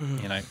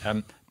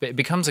but it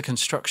becomes a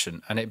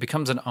construction and it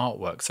becomes an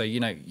artwork. So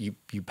you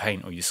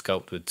paint or you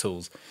sculpt with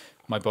tools.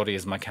 My body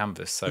is my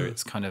canvas, so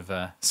it's kind of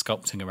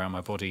sculpting around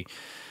my body,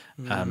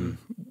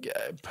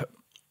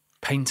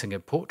 painting a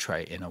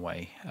portrait in a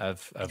way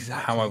of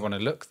how I want to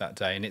look that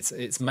day. And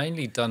it's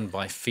mainly done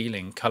by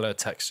feeling, color,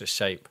 texture,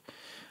 shape.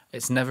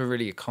 It's never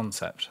really a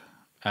concept.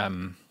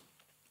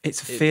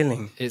 It's a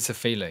feeling. It's a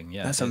feeling,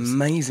 yeah. That's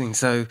amazing.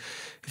 So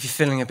if you're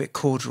feeling a bit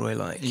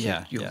corduroy-like...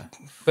 Yeah.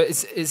 But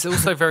it's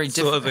also very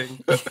different. Sort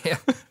of thing. Yeah,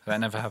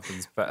 that never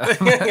happens. But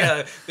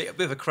yeah, a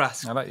bit of a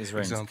crass. I like these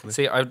rings. Example.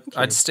 See,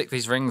 I'd stick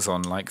these rings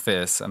on like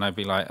this, and I'd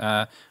be like,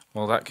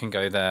 well, that can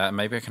go there.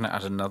 Maybe I can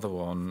add another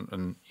one,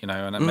 and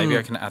and maybe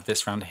I can add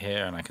this round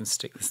here, and I can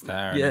stick this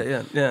there.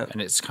 Yeah. And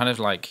it's kind of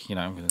like,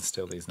 I'm going to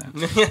steal these now.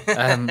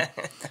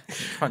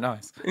 Quite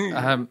nice.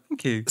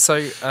 Thank you. So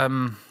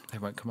they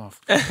won't come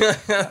off.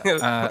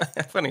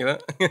 Funny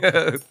that.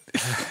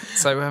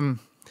 So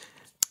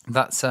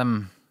that's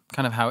kind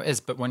of how it is.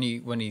 But when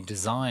you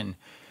design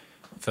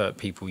for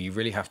people, you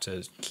really have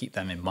to keep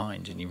them in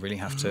mind, and you really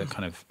have to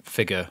kind of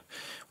figure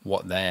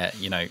what they're.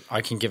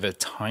 I can give a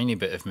tiny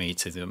bit of me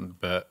to them,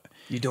 but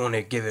you don't want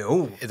to give it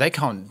all. They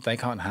can't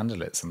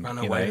handle it. Run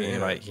away.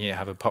 Like you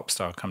have a pop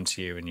star come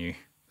to you, and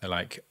they're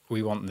like,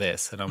 "We want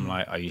this," and I'm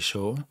like, "Are you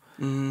sure?"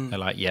 They're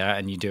like, "Yeah,"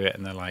 and you do it,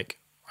 and they're like,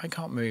 I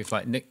can't move.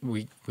 Like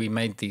we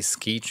made these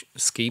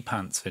ski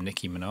pants for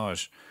Nicki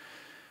Minaj,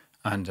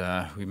 and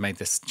we made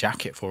this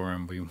jacket for her,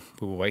 and we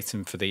were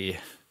waiting for the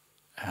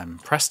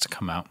press to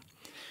come out,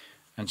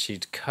 and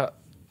she'd cut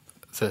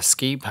the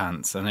ski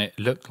pants, and it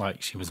looked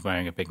like she was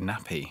wearing a big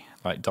nappy,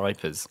 like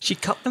diapers. She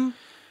cut them?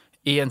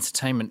 E!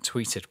 Entertainment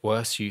tweeted,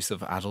 worst use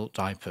of adult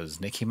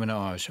diapers, Nicki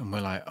Minaj, and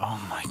we're like,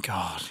 oh my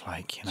God,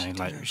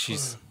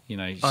 she's,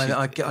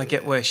 I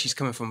get where she's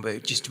coming from, but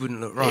it just wouldn't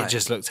look right. It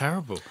just looked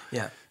terrible.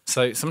 Yeah.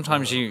 So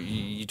sometimes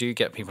you do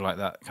get people like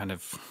that kind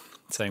of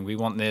saying, we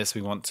want this,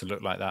 we want to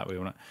look like that, we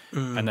want it.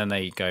 And then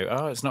they go,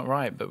 oh, it's not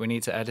right, but we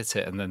need to edit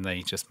it. And then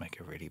they just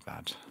make a really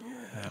bad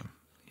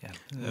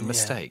a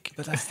mistake.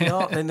 But that's the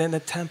art, and then they're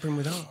tampering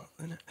with art,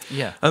 isn't it?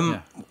 Yeah.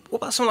 What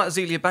about someone like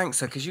Azealia Banks,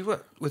 though? Because you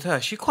work with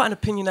her. She's quite an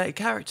opinionated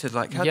character.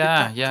 Like, how did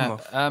that come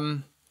off?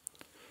 Do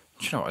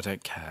you know what? I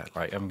don't care.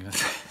 Like, I'm going to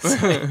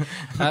say.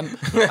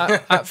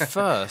 At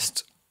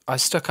first, I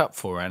stuck up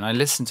for her and I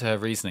listened to her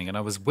reasoning, and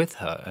I was with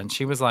her, and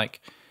she was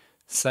like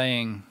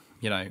saying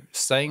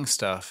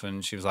stuff,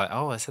 and she was like,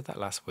 oh, I said that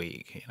last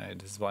week,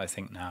 this is what I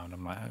think now, and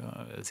I'm like,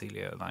 oh,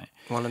 Azealia, like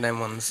one of them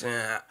ones,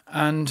 yeah.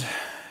 And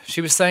she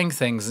was saying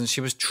things, and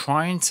she was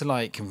trying to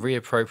like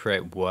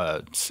reappropriate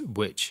words,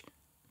 which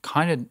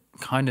kind of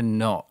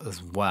not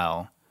as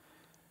well,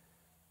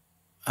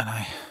 and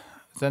I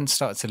then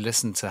started to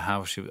listen to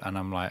how and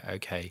I'm like,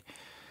 okay.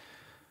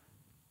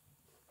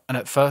 And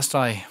at first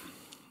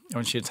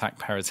when she attacked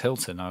Perez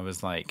Hilton, I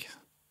was like,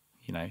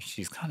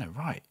 she's kind of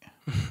right.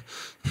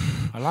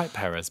 I like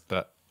Perez,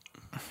 but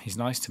he's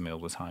nice to me all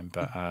the time,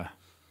 but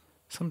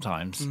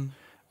sometimes.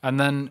 And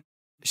then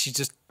she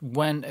just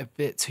went a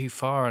bit too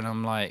far, and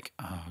I'm like,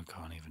 oh, I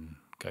can't even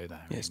go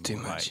there. Yeah, it's too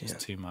much. It's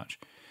too much.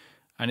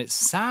 And it's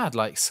sad,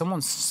 like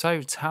someone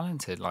so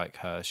talented like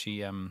her,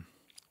 she's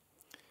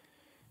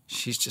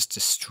just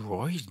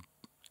destroyed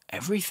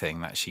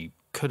everything that she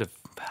could have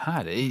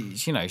had.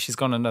 You know, she's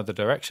gone another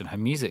direction. Her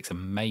music's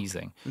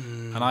amazing,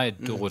 and I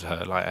adored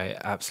her. Like,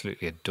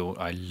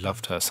 I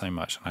loved her so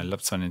much, and I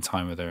loved spending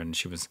time with her. And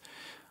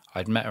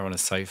I'd met her on a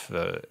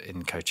sofa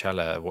in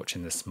Coachella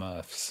watching the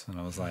Smurfs, and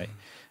I was like,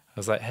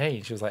 hey.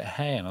 And she was like,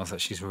 hey, and I was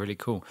like, she's really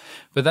cool.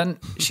 But then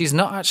she's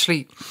not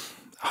actually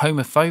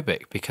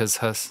homophobic, because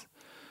her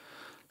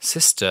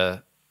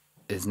sister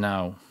is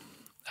now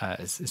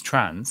is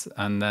trans,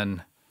 and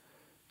then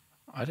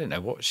I don't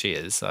know what she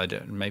is.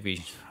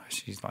 Maybe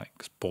she's like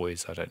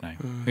boys. I don't know.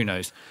 Who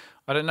knows?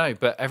 I don't know.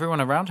 But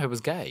everyone around her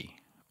was gay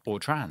or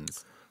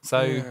trans.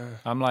 So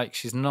I'm like,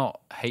 she's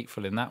not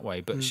hateful in that way.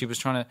 But she was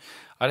trying to.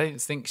 I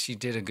don't think she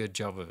did a good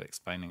job of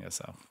explaining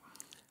herself.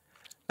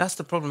 That's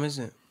the problem,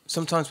 isn't it?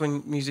 Sometimes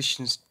when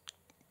musicians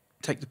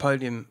take the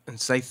podium and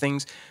say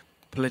things,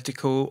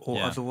 political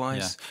or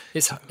otherwise,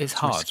 it's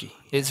hard. Risky.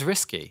 It's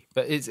risky,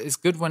 but it's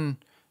good when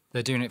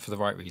they're doing it for the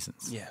right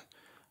reasons. Yeah.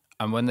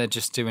 And when they're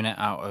just doing it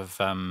out of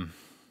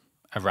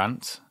a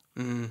rant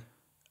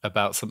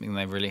about something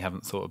they really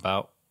haven't thought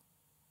about,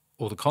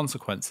 or the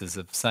consequences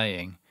of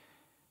saying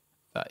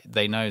that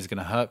they know is going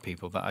to hurt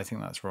people, that I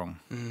think that's wrong.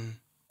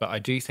 But I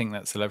do think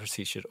that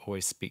celebrities should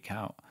always speak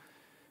out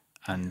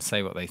and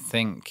say what they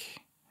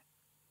think.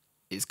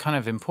 It's kind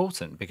of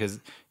important, because,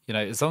 you know,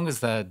 as long as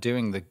they're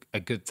doing a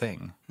good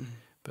thing,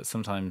 but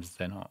sometimes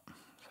they're not.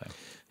 So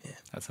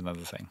that's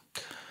another thing.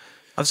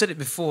 I've said it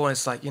before.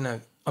 It's like, you know,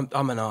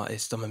 I'm an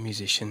artist, I'm a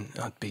musician,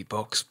 I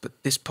beatbox,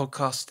 but this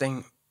podcast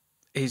thing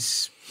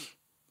is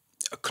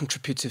a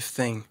contributive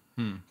thing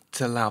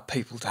to allow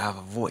people to have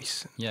a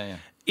voice. Yeah.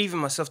 Even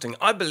myself doing it.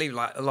 I believe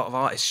like a lot of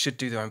artists should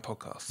do their own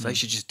podcasts. They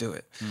should just do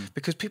it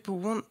because people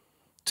want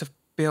to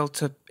be able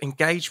to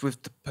engage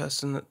with the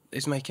person that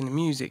is making the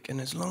music, and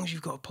as long as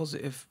you've got a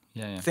positive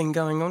thing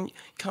going on, you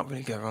can't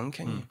really go wrong,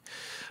 can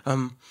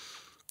you?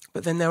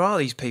 But then there are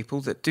these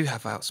people that do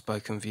have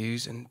outspoken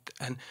views, and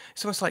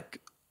it's almost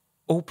like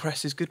all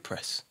press is good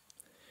press.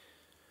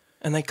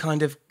 And they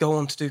kind of go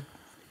on to do,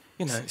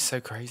 you know... It's so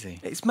crazy.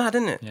 It's mad,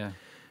 isn't it? Yeah.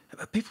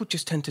 People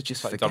just tend to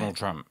just like forget. Donald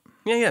Trump.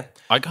 Yeah.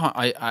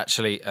 I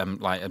actually,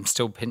 I'm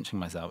still pinching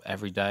myself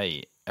every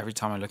day. Every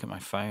time I look at my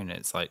phone,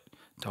 it's like,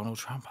 Donald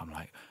Trump. I'm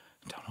like,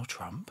 Donald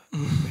Trump?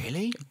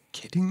 Really? Are you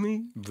kidding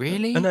me?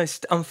 Really? I know,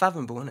 it's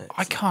unfathomable, isn't it?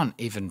 I can't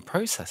even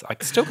process it.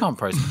 I still can't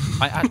process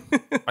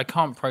it. I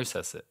can't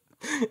process it.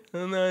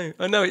 I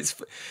know.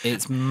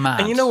 It's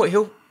mad. And you know what?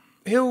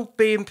 He'll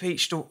be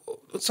impeached, or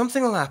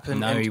something will happen.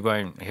 No, he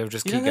won't. He'll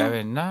just keep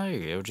going. No,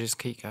 he'll just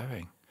keep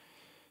going.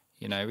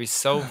 You know, he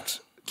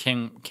solved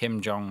Kim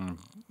Jong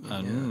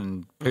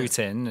and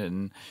Putin,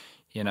 and,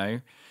 you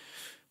know,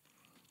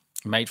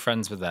 made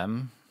friends with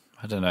them.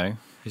 I don't know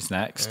who's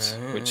next.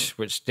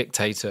 Which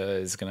dictator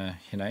is gonna,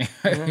 you know,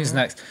 who's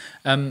next?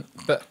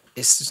 But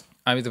it's just,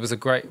 I mean,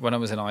 when I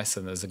was in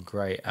Iceland, there's a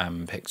great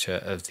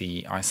picture of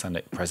the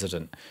Icelandic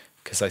president,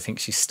 because I think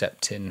she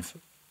stepped in,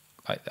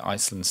 like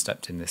Iceland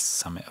stepped in this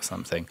summit or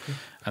something,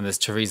 and there's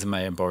Theresa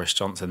May and Boris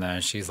Johnson there,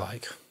 and she's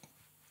like,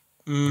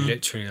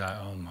 literally like,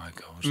 oh my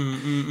gosh,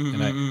 you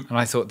know. And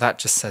I thought that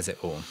just says it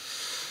all,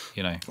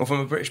 you know. Or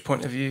from a British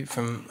point of view,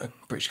 from a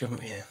British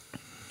government,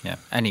 yeah.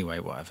 Anyway,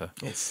 whatever.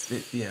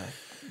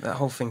 That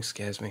whole thing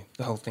scares me.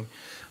 The whole thing,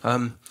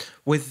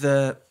 with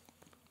your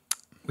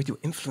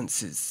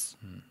influences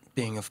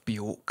being of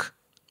Bjork,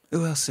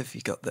 who else have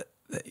you got that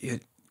you,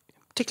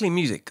 particularly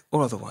music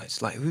or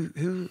otherwise? Like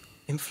who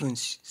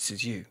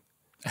influences you?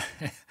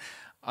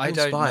 I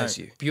don't know.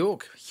 You?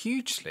 Bjork,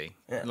 hugely.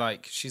 Yeah.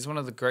 Like, she's one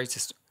of the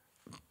greatest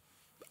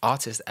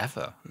artists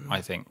ever,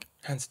 I think.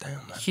 Hands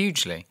down, man.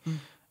 Hugely.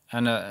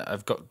 And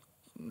I've got,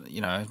 you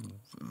know,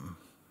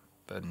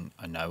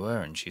 I know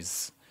her, and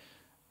she's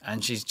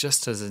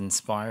just as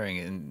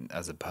inspiring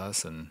as a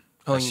person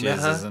as she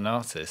is as an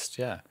artist.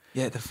 Yeah.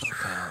 Yeah, the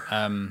fuck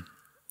out.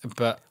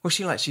 But what's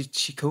she like?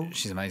 She cool?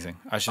 She's amazing.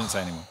 I shouldn't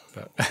say anymore,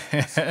 but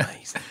that's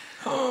amazing.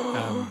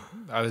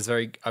 I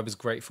was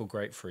grateful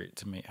grapefruit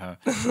to meet her.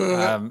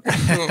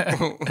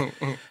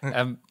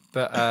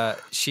 But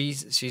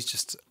she's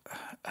just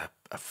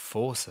a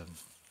force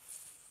of,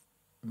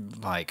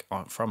 like,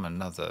 from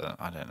another,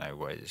 I don't know,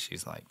 where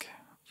she's like,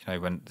 you know,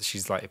 when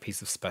she's like a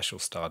piece of special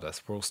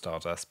stardust. We're all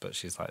stardust, but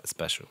she's like a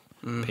special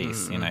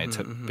piece. You know, it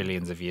took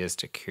billions of years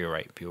to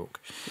curate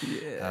Bjork.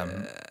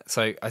 Yeah.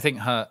 So I think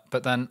her,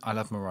 but then I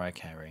love Mariah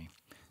Carey.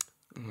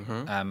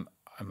 I'm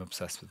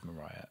obsessed with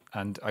Mariah,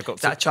 and I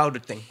got that a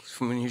childhood thing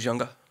from when you was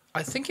younger.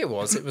 I think it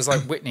was. It was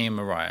like Whitney and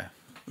Mariah,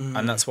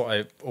 and that's what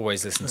I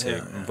always listened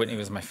to. And Whitney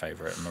was my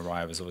favourite, and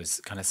Mariah was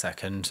always kind of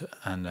second.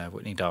 And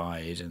Whitney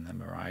died, and then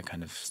Mariah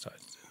kind of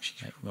started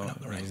to make more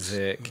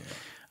music. Yeah.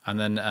 And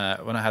then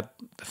when I had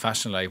the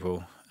fashion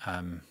label,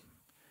 I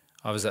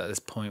was at this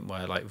point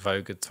where, like,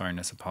 Vogue had thrown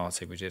us a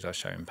party. We did our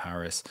show in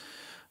Paris,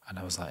 and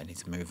I was like, I need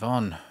to move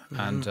on.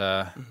 And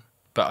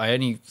but I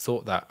only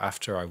thought that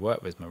after I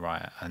worked with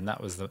Mariah, and that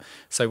was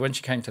so when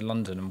she came to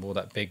London and wore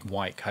that big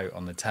white coat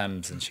on the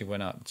Thames, and she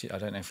went up. I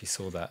don't know if you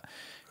saw that.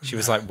 She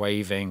was like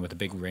waving with a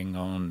big ring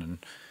on,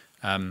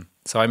 and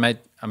so I made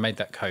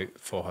that coat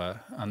for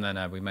her, and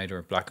then we made her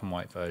a black and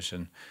white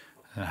version.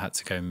 And I had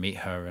to go and meet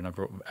her, and I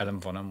brought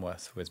Ellen von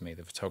Unwerth with me,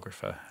 the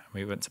photographer.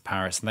 We went to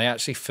Paris, and they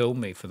actually filmed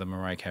me for the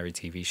Mariah Carey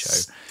TV show.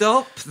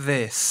 Stop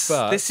this.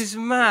 But- This is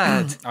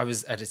mad. I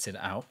was edited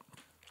out,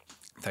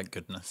 thank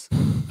goodness.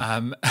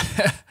 And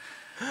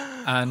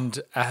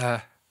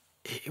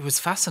it was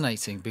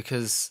fascinating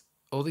because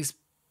all these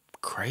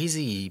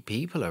crazy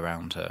people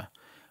around her,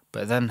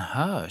 but then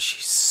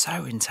she's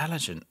so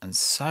intelligent and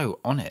so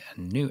on it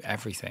and knew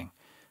everything.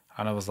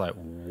 And I was like,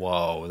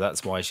 whoa,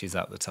 that's why she's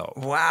at the top.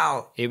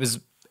 Wow. It was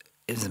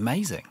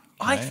amazing.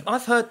 you know?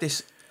 I've heard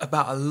this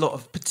about a lot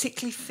of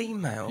particularly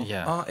female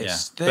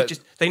artists. yeah. They're But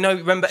just they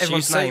remember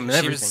everyone's She was name and She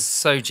everything. was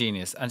so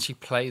genius, and she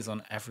plays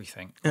on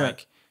everything. Yeah.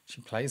 Like she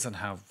plays on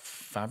how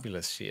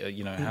fabulous she,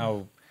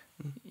 how,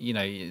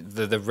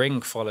 the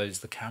ring follows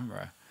the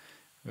camera.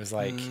 It was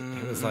like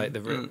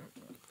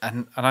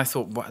and I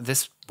thought, wow,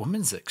 this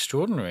woman's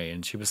extraordinary,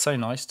 and she was so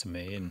nice to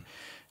me, and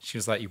she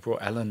was like, you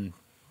brought Ellen,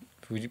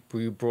 we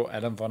brought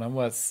Ellen von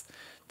Unwerth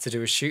to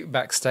do a shoot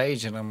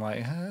backstage, and I'm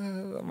like,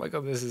 oh my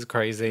god, this is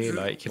crazy,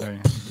 like,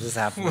 this is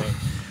happening.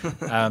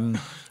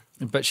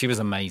 But she was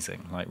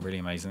amazing, like really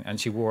amazing, and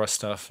she wore our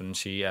stuff, and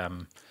she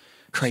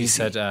Crazy. she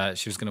said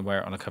she was going to wear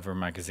it on a cover of a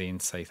magazine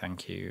to say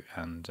thank you,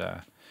 and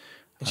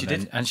she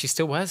then- did? and she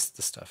still wears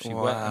the stuff. She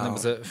wore, and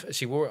there Wow. was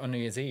she wore it on New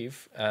Year's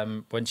Eve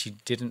when she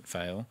didn't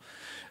fail.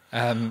 The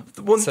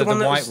so one the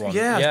that white was, one,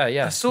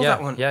 I saw that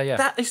one. yeah.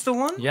 That is the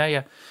one.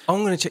 Yeah.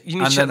 I'm gonna check. You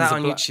need And to check then that there's on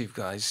a black- YouTube,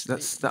 guys.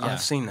 That Yeah,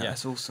 I've seen that. yeah.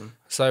 That's awesome.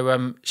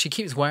 So she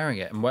keeps wearing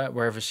it, and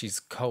wherever she's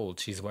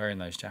cold, she's wearing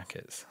those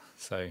jackets.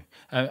 So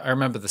I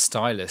remember the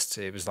stylist.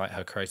 It was like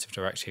her creative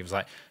director. He was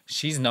like,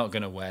 "She's not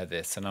going to wear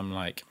this," and I'm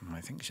like,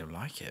 "I think she'll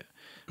like it."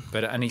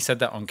 And he said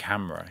that on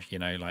camera.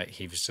 Like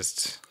he was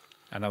just,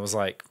 and I was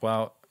like,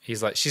 "Well."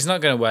 He's like, she's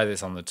not going to wear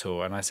this on the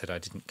tour. And I said, I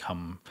didn't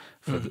come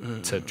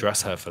to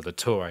dress her for the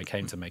tour. I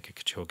came to make a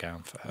couture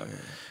gown for her.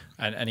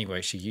 And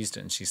anyway, she used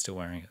it and she's still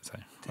wearing it. So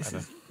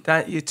whatever.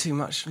 You're too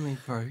much for me,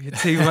 bro. You're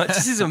too much.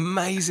 This is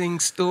amazing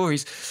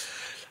stories.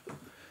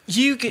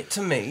 You get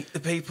to meet the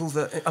people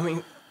that,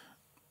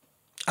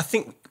 I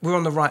think we're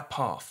on the right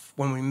path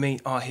when we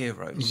meet our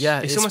heroes. Yeah,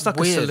 it's almost like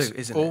weird. a salute,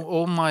 isn't it?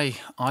 All my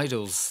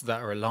idols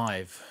that are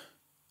alive,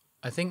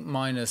 I think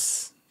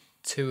minus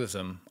 2 of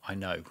them I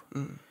know.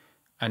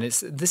 And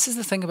this is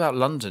the thing about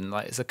London,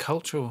 like it's a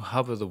cultural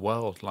hub of the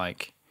world.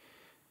 Like,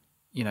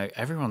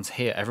 everyone's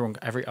here.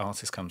 Every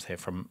artist comes here,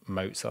 from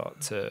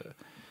Mozart to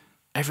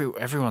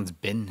everyone's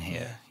been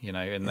here,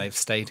 and they've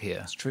stayed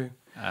here. It's true.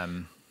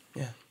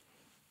 Yeah.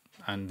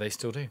 And they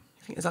still do.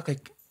 I think it's like a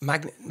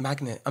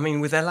magnet.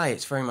 With LA,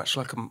 it's very much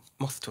like a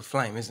moth to a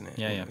flame, isn't it?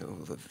 Yeah.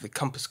 The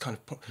compass kind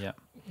of Yeah.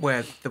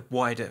 where the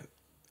wider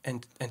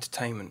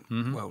entertainment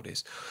Mm-hmm. world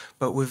is.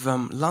 But with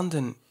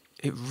London,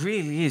 it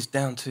really is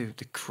down to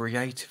the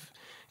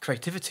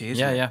creativity,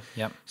 isn't it?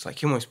 Yeah. It's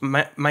like you almost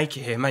make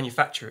it here,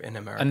 manufacture it in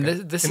America. And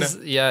this is,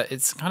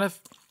 it's kind of,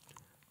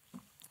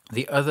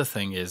 the other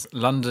thing is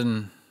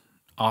London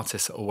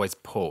artists are always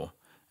poor.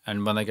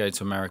 And when they go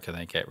to America,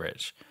 they get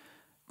rich.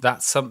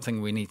 That's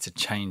something we need to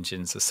change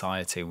in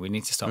society. We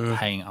need to start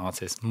paying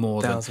artists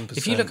more than... 1000%,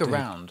 If you look dude.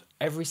 around,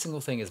 every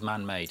single thing is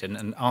man-made, and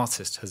an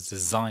artist has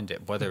designed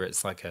it, whether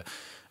it's like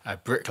a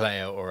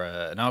bricklayer or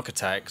an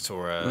architect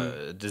or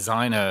a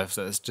designer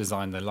that's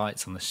designed the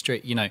lights on the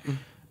street.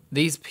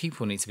 These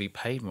people need to be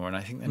paid more, and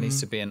I think there needs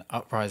to be an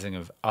uprising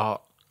of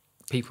art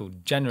people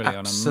generally on a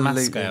Absolutely.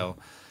 mass scale,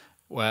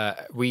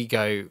 where we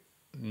go,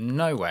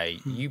 no way,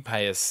 you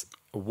pay us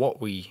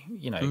what we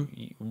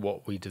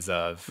what we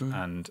deserve,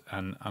 and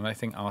I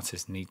think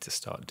artists need to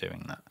start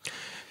doing that.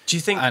 Do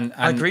you think? And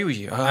I agree with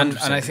you. And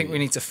 100% I think we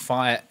need to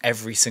fire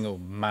every single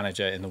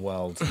manager in the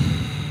world,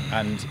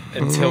 and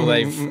until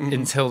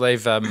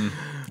they've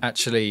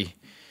actually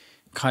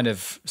kind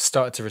of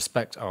started to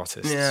respect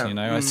artists. Yeah.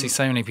 I see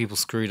so many people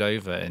screwed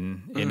over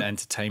in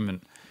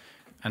entertainment,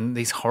 and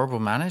these horrible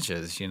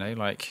managers.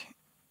 Like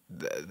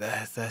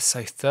they're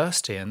so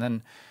thirsty, and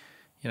then.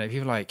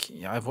 People like,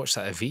 I watched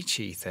that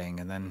Avicii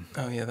thing, and then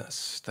Oh yeah,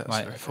 that's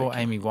like very for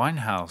freaky. Amy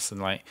Winehouse,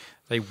 and like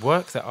they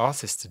work their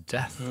artists to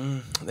death.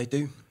 They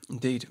do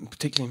indeed,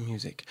 particularly in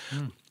music.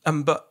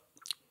 But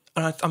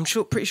I'm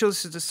pretty sure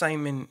this is the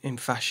same in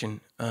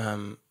fashion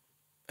and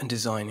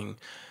designing,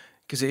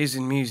 because it is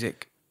in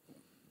music.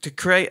 To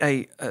create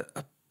a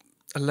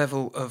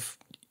level of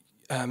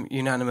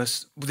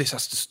unanimous, this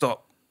has to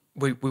stop.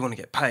 We want to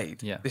get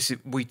paid. Yeah.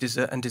 We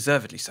deserve, and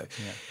deservedly so.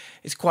 Yeah.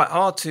 It's quite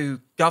hard to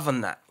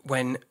govern that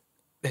when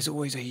there's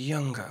always a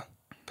younger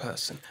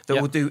person that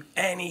will do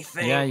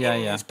anything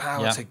in his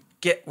power to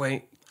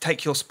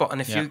take your spot. And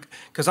if you,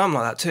 because I'm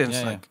like that too,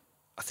 it's like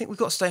I think we've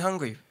got to stay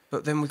hungry,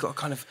 but then we've got to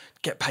kind of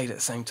get paid at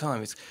the same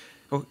time. It's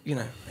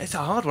it's a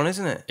hard one,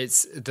 isn't it?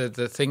 It's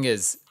the thing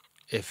is,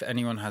 if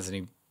anyone has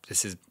any,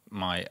 this is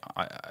my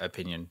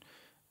opinion.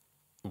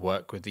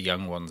 Work with the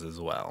young ones as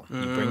well.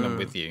 You bring them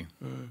with you,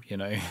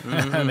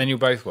 and then you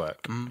both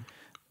work.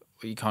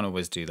 You can't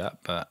always do that,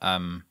 but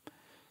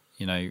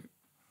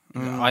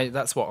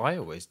that's what I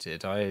always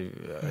did. I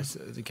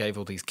gave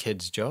all these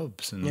kids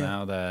jobs, and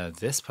now they're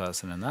this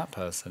person and that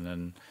person,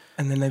 and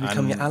And then they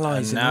become your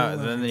allies. And in now, all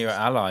then ways. you're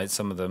allies.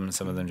 Some of them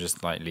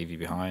just like leave you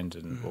behind,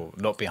 or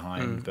not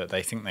behind, but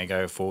they think they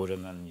go forward,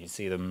 and then you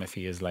see them a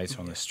few years later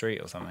on the street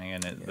or something,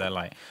 and they're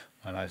like,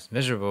 "My life's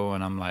miserable,"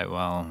 and I'm like,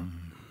 "Well,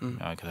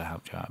 I could have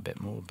helped you out a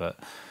bit more, but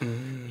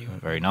you were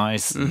very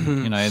nice."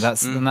 You know,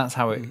 that's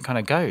how it kind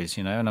of goes.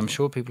 You know, and I'm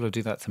sure people will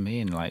do that to me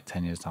in like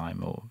 10 years'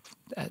 time or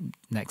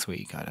next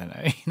week. I don't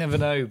know. You never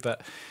know,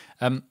 but.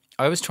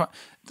 I always try.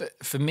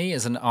 For me,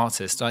 as an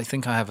artist, I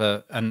think I have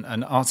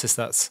an artist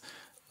that's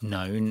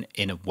known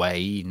in a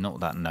way, not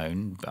that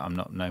known, but I'm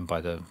not known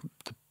by the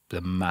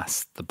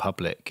mass, the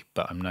public,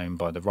 but I'm known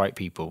by the right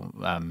people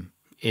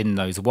in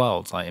those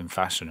worlds, like in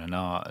fashion and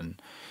art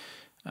and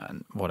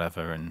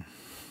whatever. And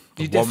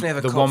You definitely have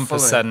a the cult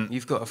 1%. following.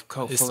 You've got a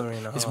cult following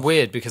and a half. It's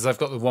weird because I've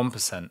got the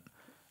 1%,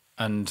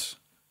 and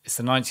it's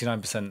the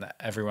 99% that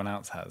everyone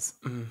else has.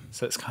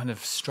 So it's kind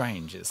of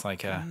strange. It's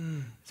like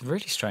it's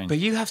really strange. But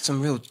you have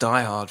some real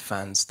diehard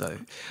fans, though.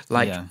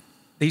 Like Yeah.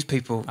 these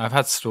people. I've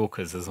had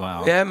stalkers as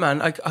well. Yeah,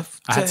 man. I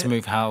I had to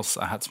move house.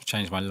 I had to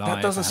change my life.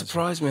 That doesn't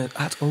surprise me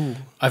at all.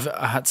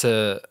 I had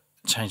to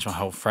change my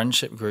whole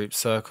friendship group,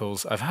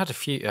 circles. I've had a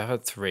few. I've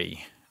had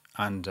 3,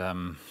 and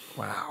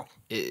Wow.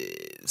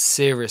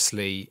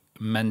 seriously,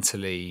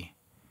 mentally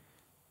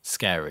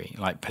scary,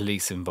 like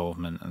police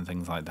involvement and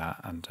things like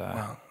that. And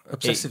Wow.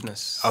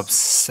 Obsessiveness.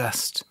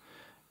 Obsessed,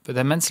 but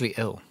they're mentally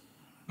ill.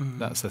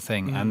 That's the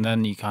thing. And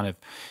then you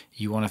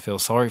want to feel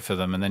sorry for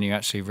them, and then you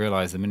actually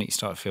realize the minute you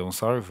start feeling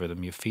sorry for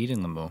them, you're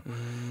feeding them more.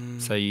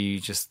 So you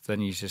just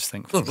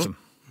think, fuck them,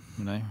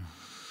 you know.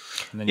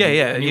 And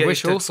then you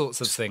wish all sorts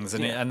of things,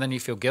 and then you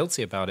feel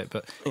guilty about it.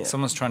 But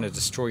someone's trying to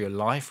destroy your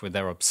life with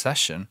their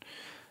obsession.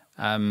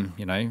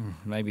 You know,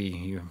 maybe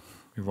you're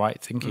right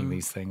thinking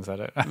these things. I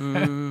don't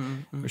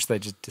know. Wish they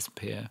just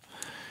disappear.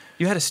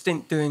 You had a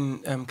stint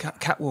doing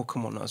catwalk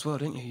and whatnot as well,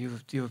 didn't you?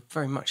 You were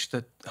very much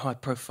the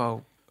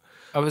high-profile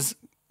I was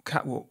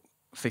catwalk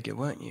figure,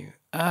 weren't you?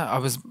 I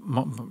was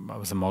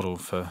a model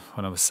for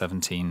when I was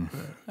 17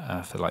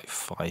 for like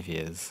 5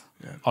 years,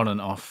 on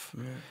and off.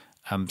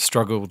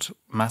 Struggled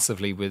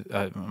massively with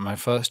my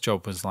first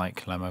job was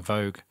like Lemo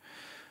Vogue,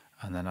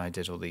 and then I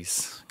did all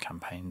these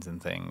campaigns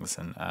and things,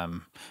 and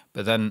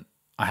but then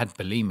I had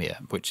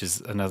bulimia, which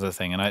is another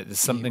thing, and it's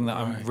something that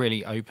I'm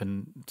really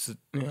open to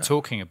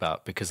talking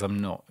about because I'm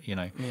not, you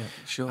know. Yeah,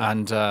 sure.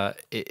 And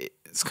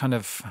it's kind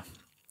of,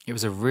 it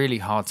was a really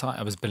hard time.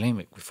 I was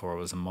bulimic before I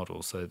was a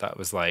model, so that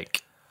was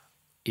like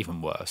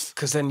even worse.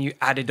 Because then you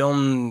added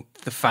on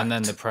the fact. And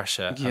then the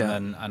pressure, Yeah.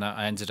 and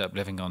I ended up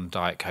living on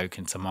Diet Coke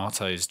and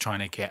tomatoes,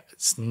 trying to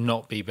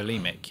not be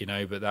bulimic, you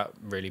know. But that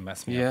really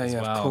messed me up as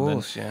well. of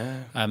course,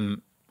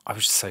 I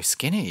was just so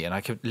skinny, and I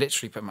could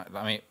literally put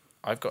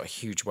I've got a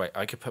huge weight.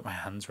 I could put my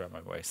hands around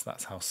my waist.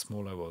 That's how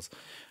small I was.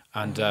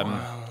 And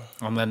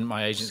and then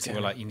my agency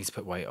were like, you need to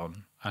put weight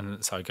on.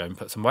 And so I go and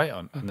put some weight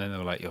on. And then they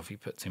were like, if you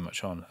put too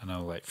much on. And I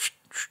was like,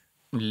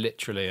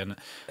 literally. And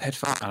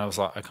I was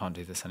like, I can't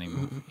do this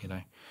anymore, you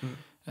know.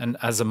 And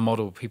as a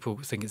model, people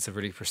think it's a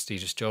really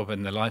prestigious job,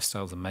 and the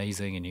lifestyle's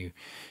amazing. And you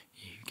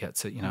get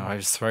to, you know, I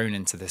was thrown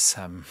into this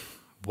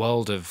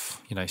world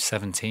of, you know,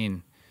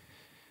 17.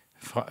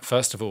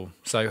 First of all,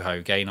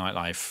 Soho, gay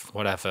nightlife,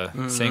 whatever,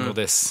 seeing all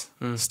this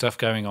stuff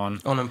going on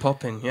and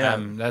popping,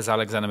 there's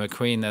Alexander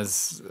McQueen,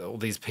 there's all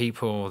these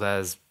people,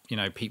 there's, you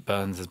know, Pete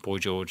Burns, there's Boy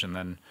George,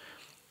 and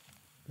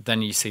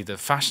then you see the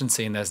fashion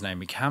scene, there's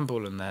Naomi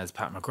Campbell, and there's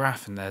Pat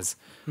McGrath, and there's,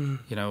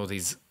 you know, all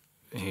these,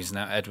 who's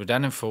now Edward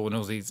Enninful, and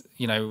all these,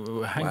 you know, we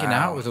were hanging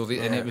out with all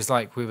these, and it was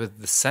like we were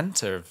the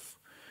centre of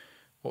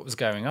what was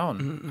going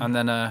on. And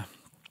then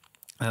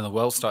the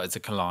world started to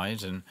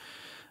collide, and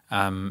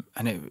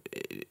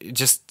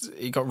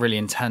it got really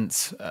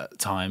intense at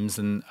times,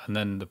 and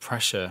then the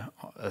pressure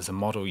as a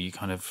model, you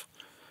kind of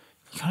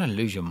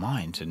lose your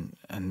mind,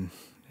 and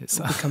it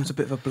becomes a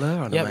bit of a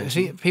blur.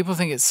 But people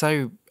think it's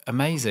so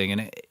amazing,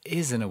 and it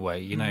is in a way.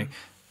 You know,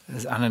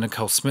 there's Anna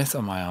Nicole Smith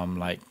on my arm,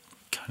 like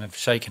kind of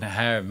shaking her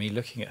hair, and me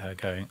looking at her,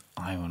 going,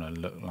 "I want to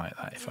look like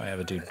that if I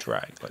ever do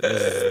drag." Like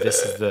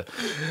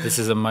this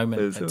is a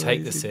moment.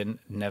 Take this in,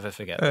 never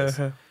forget this.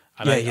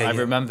 And I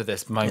remember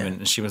this moment,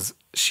 and she was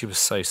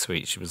so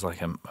sweet. She was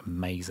like an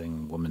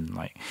amazing woman.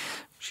 Like,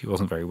 she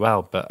wasn't very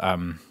well, but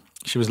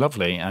she was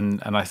lovely.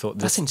 And I thought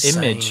this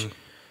image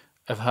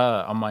of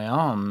her on my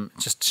arm,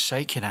 just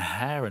shaking her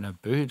hair and her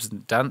boobs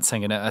and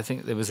dancing. And I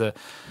think there was a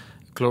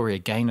Gloria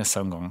Gaynor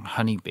song on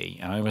Honeybee.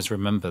 And I always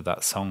remember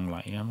that song,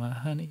 like, I'm a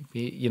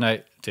honeybee, you know.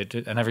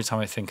 And every time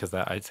I think of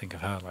that, I think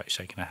of her, like,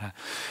 shaking her hair.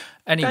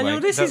 Anyway, Daniel,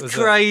 this is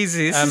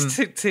crazy. This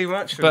is too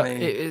much for me. But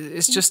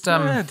it's just...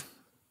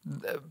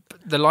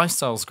 the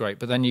lifestyle's great,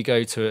 but then you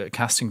go to a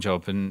casting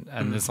job and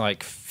there's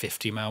like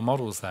 50 male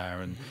models there,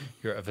 and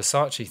you're at a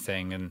Versace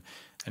thing, and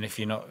if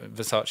you're not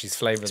Versace's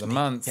flavour of the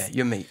month,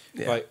 you're meat.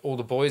 Like, all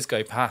the boys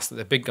go past,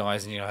 they're big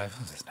guys, and you're like,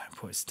 there's no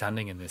point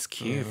standing in this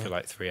queue for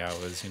like 3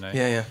 hours, you know.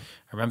 I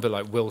remember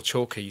like Will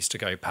Chalker used to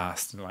go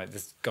past, and like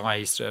this guy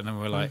used to, and then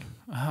we're like,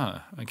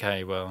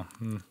 okay, well,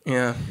 and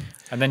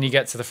then you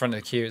get to the front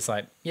of the queue, it's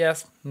like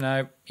yes,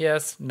 no,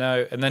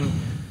 and then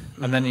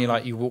And then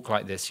you walk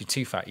like this, you're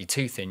too fat, you're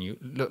too thin, you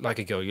look like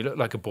a girl, you look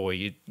like a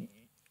boy,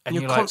 and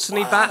You're like,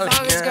 constantly what battling. the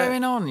fuck is Yeah.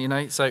 going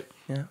on? So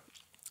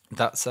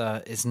that's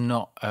it's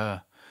not.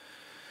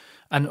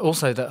 And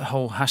also that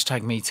whole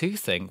 #MeToo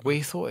thing,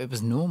 we thought it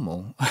was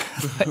normal.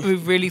 We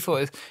really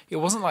thought it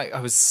wasn't like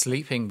I was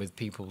sleeping with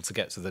people to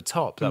get to the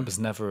top. That was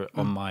never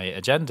on my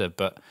agenda.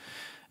 But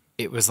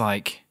it was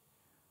like,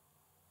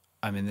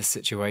 I'm in this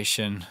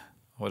situation.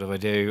 What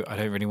do? I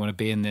don't really want to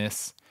be in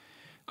this.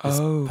 This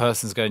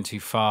person's going too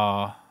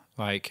far.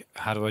 Like,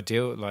 how do I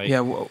deal? Like, Yeah,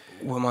 what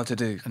am I to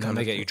do? and then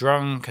they get you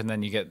drunk, and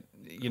then you get,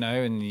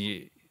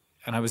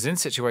 and I was in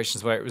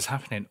situations where it was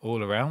happening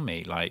all around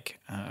me. Like,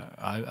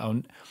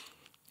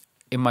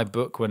 in my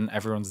book, when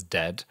everyone's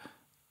dead,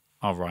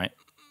 I'll write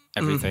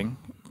everything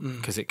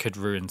because it could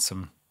ruin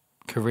some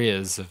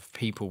careers of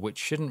people which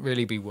shouldn't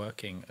really be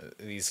working at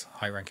these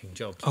high-ranking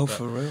jobs. Oh, but,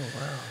 for real?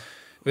 Wow.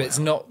 but it's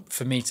not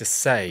for me to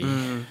say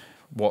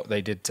what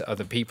they did to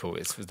other people.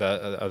 It's for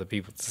the other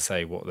people to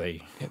say what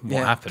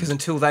happened. Because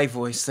until they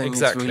voice things,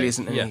 Exactly. it really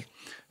isn't any... Yeah.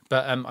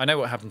 But I know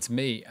what happened to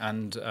me,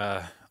 and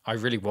I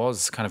really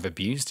was kind of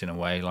abused in a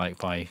way, like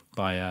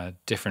by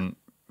different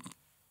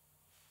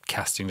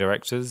casting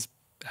directors,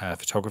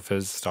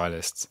 photographers,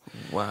 stylists.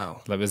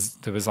 Wow. There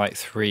was like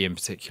 3 in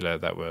particular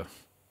that were,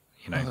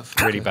 they're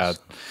really bad.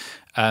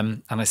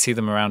 fabulous. And I see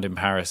them around in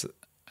Paris,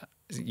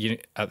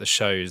 at the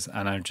shows,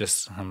 and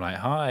I'm like,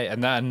 hi,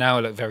 and now I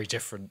look very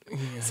different.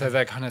 Yeah. So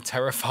they're kind of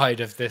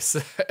terrified of this,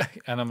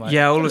 and I'm like,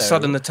 Yeah, all of hello. a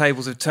sudden the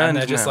tables have turned. And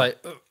they're just now.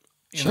 like,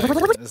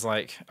 it's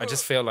like, I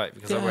just feel like,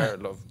 because I wear a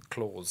lot of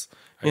claws,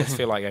 I just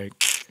feel like going,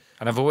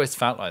 and I've always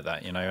felt like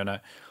that, and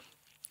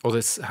all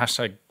this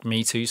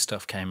 #MeToo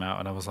stuff came out,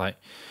 and I was like,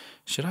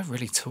 should I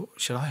really talk?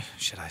 Should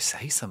I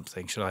say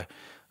something? Should I?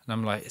 And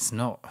I'm like, it's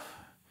not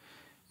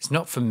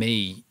for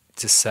me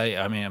to say.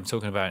 I mean, I'm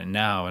talking about it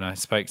now, and I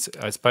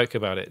spoke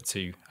about it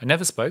to. I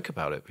never spoke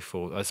about it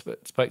before. I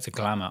spoke to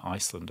Glamour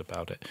Iceland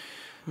about it,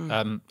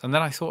 and then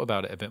I thought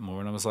about it a bit more,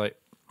 and I was like,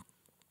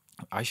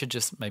 I should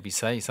just maybe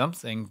say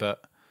something,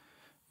 but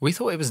we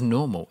thought it was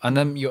normal. And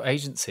then your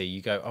agency,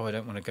 you go, oh, I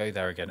don't want to go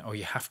there again. Oh,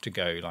 you have to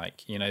go.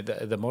 Like,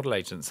 the model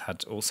agents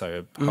had also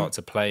a part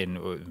to play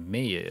in with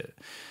me.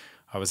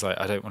 I was like,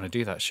 I don't want to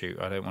do that shoot.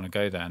 I don't want to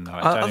go there. And they're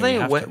like, Are they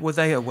aware? Were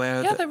they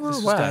aware? Yeah, that they were this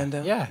was aware. going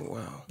down? Yeah,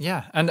 Wow.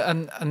 yeah.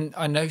 And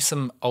I know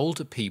some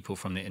older people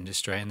from the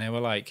industry, and they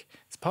were like,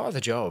 it's part of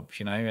the job,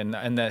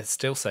 and they're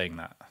still saying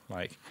that.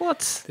 Like,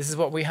 What? this is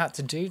what we had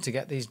to do to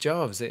get these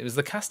jobs. It was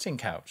the casting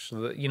couch,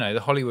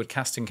 the Hollywood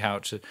casting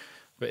couch,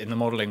 but in the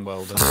modelling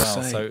world as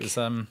well. So it was.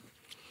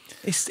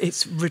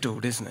 It's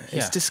riddled, isn't it?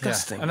 It's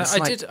disgusting. Yeah.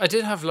 And I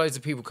did have loads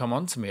of people come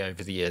on to me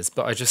over the years,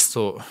 but I just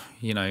thought,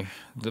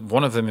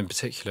 one of them in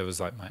particular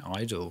was like my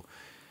idol,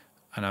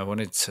 and I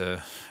wanted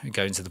to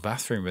go into the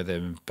bathroom with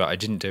him, but I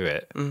didn't do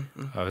it.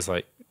 Mm-hmm. I was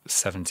like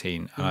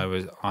 17,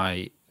 and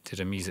I did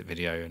a music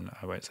video, and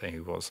I won't say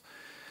who it was,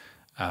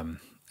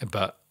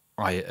 but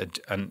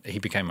and he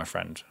became my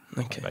friend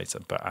later.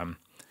 But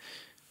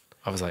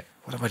I was like,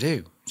 what do I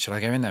do? Should I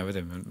go in there with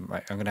him? And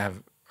like, I'm gonna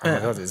have. Oh my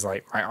God, it's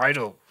like my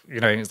idol.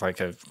 It's like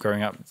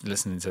growing up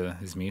listening to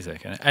his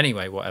music. And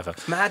anyway, whatever.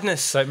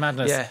 Madness. So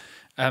madness.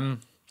 Yeah.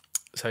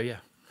 So yeah.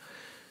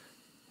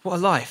 What a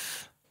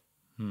life.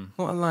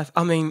 What a life.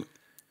 I mean,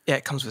 yeah,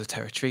 it comes with the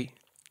territory.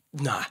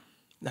 No,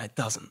 it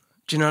doesn't.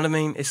 Do you know what I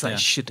mean? It's like it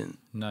shouldn't.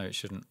 No, it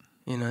shouldn't.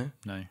 No.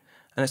 And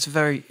it's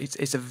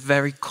a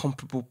very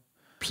comparable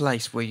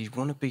place where you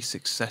want to be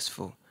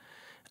successful.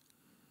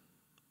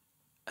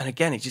 And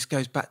again, it just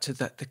goes back to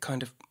the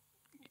kind of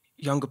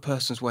younger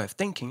person's way of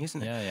thinking,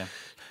 isn't it? Yeah.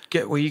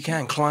 Get where you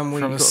can, climb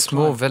where From you've a got to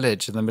small climb.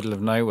 village in the middle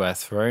of nowhere,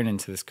 thrown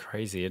into this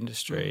crazy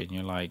industry, and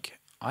you're like,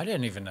 I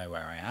don't even know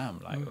where I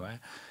am. Like,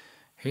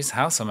 whose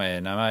house am I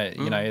in? Am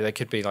I? They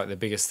could be like the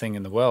biggest thing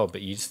in the world,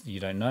 but you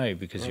don't know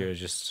because you're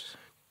just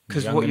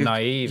young and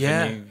naive,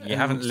 and you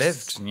haven't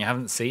lived and you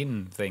haven't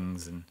seen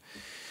things, and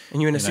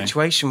you're in a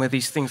situation where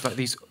these things, like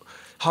these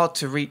hard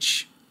to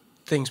reach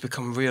things,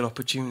 become real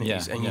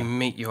opportunities, and you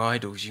meet your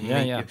idols.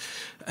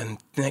 And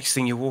the next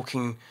thing you're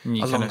walking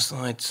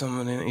alongside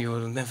someone you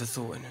would have never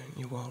thought in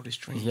your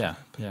wildest dreams. Yeah,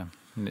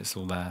 and it's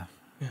all there.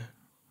 Yeah,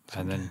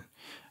 and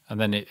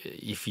then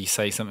if you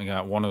say something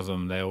about one of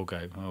them, they all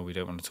go, "Oh, we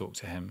don't want to talk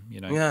to him."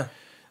 Yeah,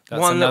 that's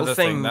one another little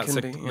thing That's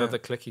can be another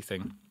clicky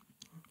thing.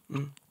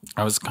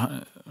 I was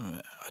kind of.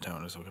 I don't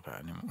want to talk about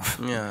it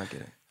anymore. Yeah, I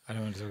get it. I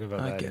don't want to talk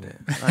about that.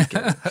 I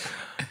get it.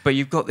 But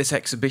you've got this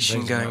exhibition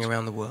Thanks so going much.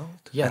 around the world.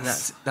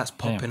 Yes. And that's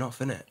popping off,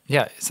 isn't it?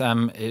 Yeah,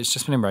 it's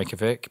just been in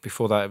Reykjavik.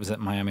 Before that, it was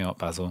at Miami Art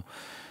Basel.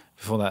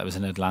 Before that, it was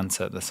in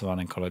Atlanta at the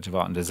Savannah College of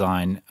Art and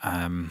Design.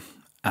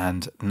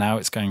 And now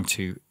it's going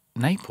to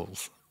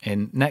Naples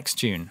in next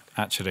June,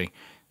 actually.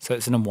 So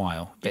it's in a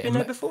while. You've been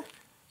there before?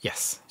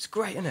 Yes. It's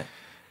great, isn't it?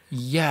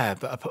 Yeah,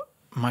 but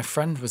my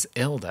friend was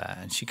ill there,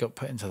 and she got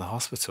put into the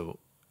hospital.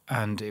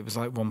 And it was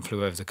like One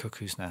Flew Over the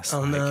Cuckoo's Nest.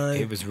 Oh, no.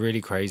 It was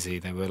really crazy.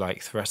 They were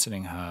like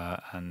threatening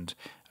her. And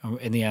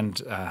in the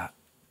end,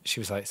 she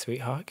was like,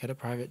 sweetheart, get a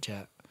private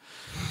jet.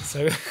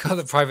 So we got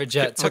the private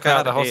jet, took Look her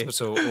out of out the of here.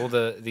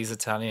 hospital. These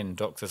Italian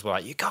doctors were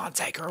like, "You can't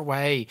take her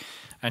away,"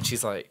 and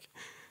she's like,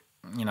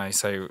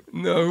 so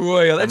No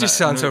way. That just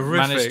sounds and we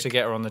horrific. managed to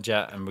get her on the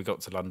jet, and we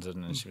got to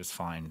London, and she was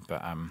fine.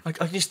 But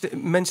I just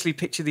mentally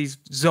picture these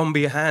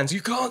zombie hands.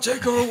 You can't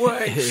take her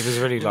away. it was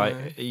really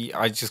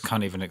I just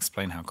can't even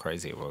explain how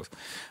crazy it was.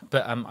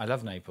 But I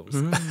love Naples.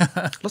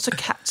 Lots of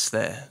cats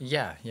there.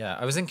 Yeah.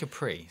 I was in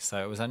Capri, so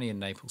I was only in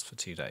Naples for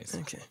 2 days.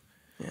 Okay.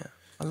 Yeah.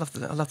 I love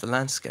the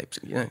landscapes.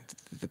 You know,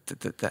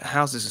 the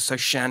houses are so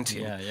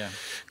shanty. and Yeah.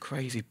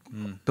 Crazy,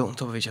 built on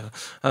top of each other.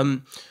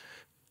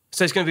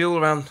 So it's going to be all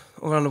around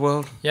the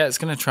world. Yeah, it's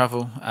going to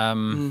travel.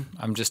 I'm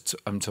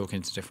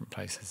talking to different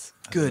places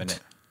at the Good. minute.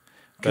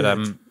 But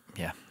Good.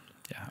 yeah.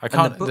 I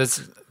can't. book?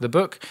 There's the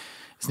book.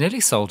 It's nearly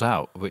sold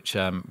out, which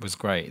was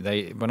great.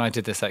 When I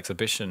did this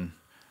exhibition,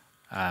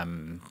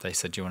 they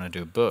said, "Do you want to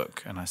do a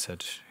book?" And I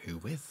said, "Who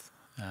with?"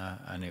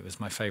 And it was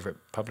my favourite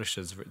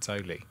publishers,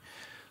 Rizzoli.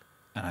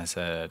 And I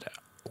said,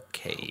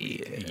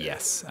 "Okay,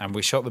 yes." And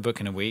we shot the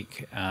book in a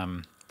week.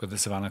 With the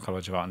Savannah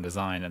College of Art and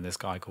Design and this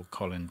guy called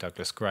Colin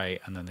Douglas Gray,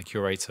 and then the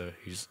curator,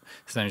 his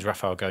name is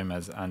Rafael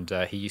Gomez, and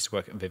he used to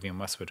work at Vivienne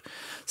Westwood.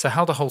 So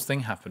how the whole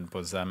thing happened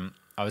was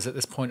I was at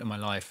this point in my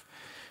life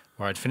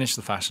where I'd finished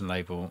the fashion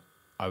label.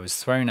 I was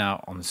thrown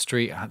out on the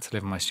street. I had to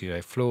live on my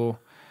studio floor.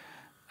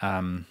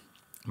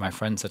 My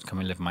friend said, "Come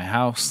and live in my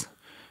house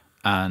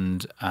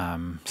and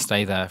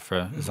stay there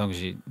for as long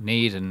as you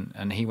need."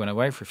 And he went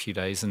away for a few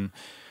days, and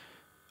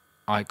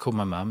I called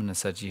my mum and I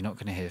said, "You're not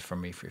going to hear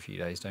from me for a few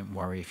days. Don't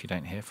worry if you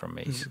don't hear from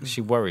me." Mm-hmm.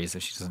 She worries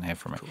if she doesn't hear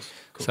from me.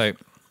 So,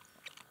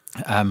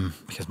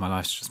 because my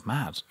life's just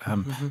mad.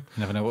 Mm-hmm. You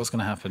never know what's going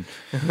to happen.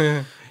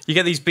 You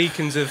get these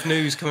beacons of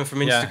news coming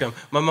from Yeah. Instagram.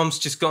 My mum's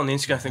just got on the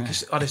Instagram thing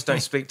because I just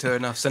don't speak to her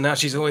enough. So now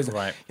she's always,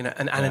 Right.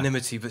 an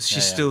anonymity, but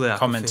she's Yeah. still there. I can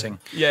Commenting.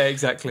 feel. Yeah,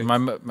 exactly.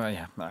 Anyway,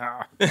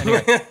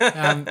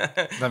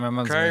 then my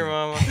mum's Cry,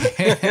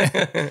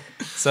 amazing.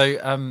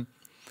 mama.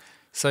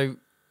 So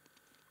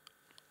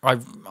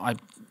I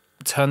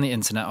turn the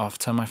internet off,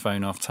 turn my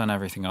phone off, turn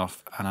everything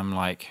off, and I'm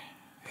like,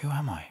 who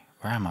am I?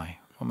 Where am I?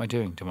 What am I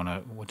doing? Do I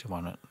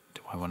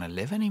want to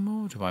live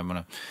anymore? Do I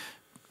want to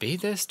be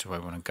this? Do I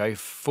want to go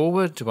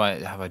forward?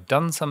 Have I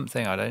done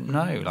something? I don't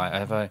know. Like,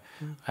 have I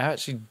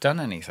actually done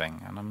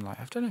anything? And I'm like,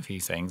 I've done a few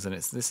things, and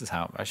this is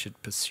how I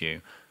should pursue.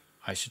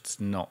 I should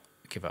not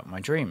give up my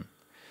dream.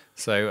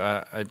 So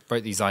I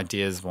wrote these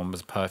ideas. One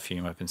was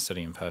perfume. I've been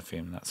studying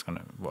perfume. That's kind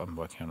of what I'm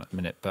working on at the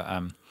minute. But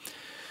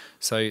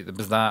so there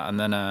was that, and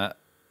then I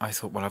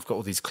thought, well, I've got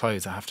all these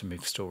clothes. I have to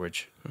move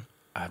storage.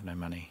 I have no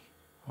money.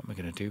 What am I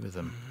going to do with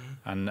them?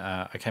 And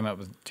I came up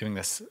with doing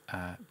this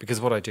because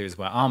what I do is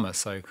wear armor.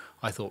 So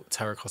I thought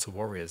Terracotta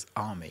Warriors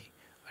army.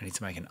 I need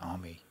to make an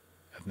army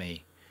of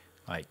me,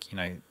 like,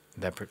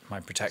 they're my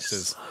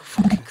protectors. So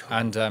fucking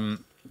cool.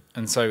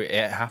 And so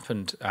it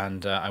happened,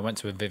 and I went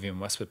to a Vivienne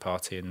Westwood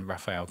party, and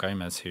Rafael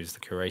Gomez, who's the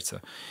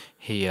curator,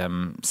 he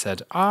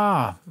said,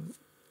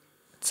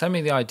 send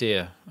me the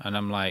idea. And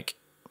I'm like,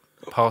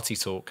 party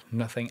talk.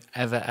 Nothing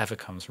ever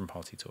comes from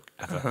party talk,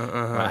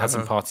 ever. I had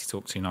some party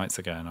talk 2 nights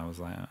ago, and I was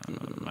like, oh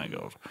my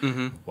God,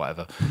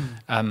 whatever.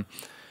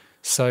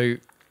 So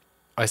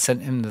I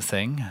sent him the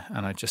thing,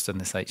 and I'd just done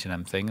this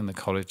H&M thing, and the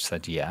college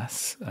said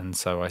yes. And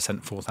so I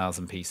sent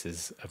 4,000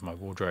 pieces of my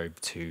wardrobe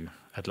to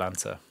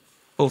Atlanta.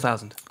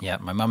 4,000. Yeah,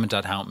 my mum and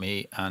dad helped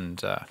me,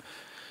 and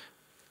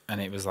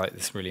it was like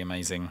this really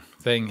amazing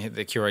thing.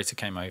 The curator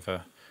came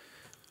over,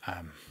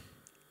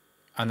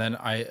 and then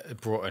I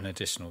brought an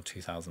additional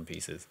 2,000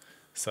 pieces.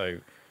 So,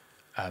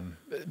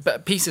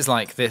 but pieces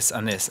like this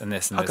and this and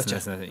this and this,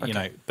 gotcha. and this, and,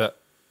 Okay. but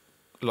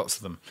lots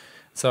of them.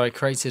 So I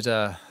created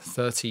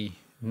 30.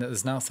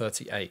 There's now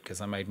 38 because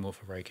I made more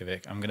for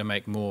Reykjavik. I'm going to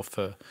make more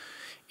for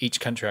each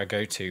country I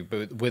go to,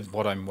 but with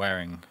what I'm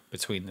wearing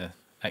between the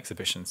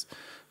exhibitions.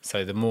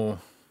 So the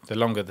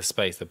longer the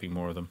space, there'll be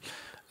more of them.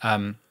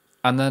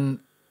 And then,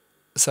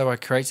 so I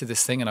created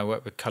this thing, and I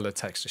worked with color,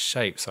 texture,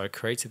 shape. So I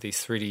created these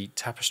 3D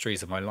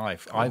tapestries of my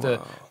life, either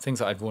things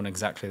that I'd worn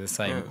exactly the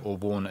same or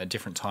worn at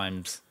different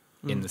times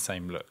in the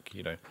same look,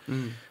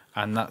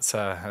 And that's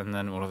and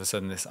then all of a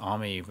sudden this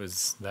army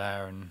was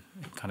there, and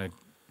it kind of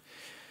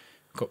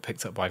got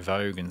picked up by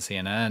Vogue and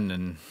CNN,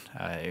 and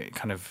I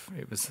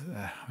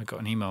got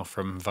an email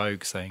from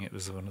Vogue saying it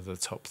was one of the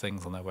top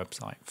things on their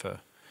website for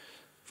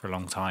a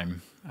long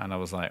time, and I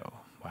was like, oh,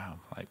 wow,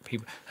 like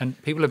people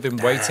have been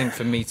waiting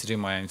for me to do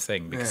my own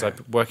thing because I've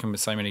been working with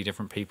so many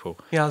different people.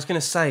 Yeah, I was going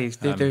to say,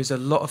 there's a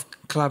lot of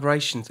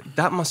collaborations.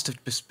 That must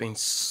have just been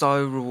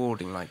so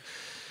rewarding. Like,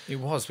 It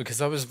was,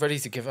 because I was ready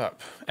to give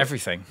up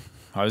everything.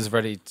 I was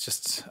ready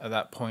just at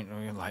that point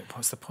where you're like,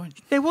 what's the point?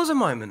 there was a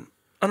moment,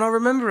 and I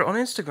remember it on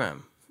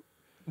Instagram,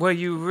 where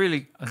you were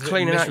really Was it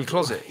cleaning out your miserable?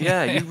 closet.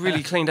 Yeah, you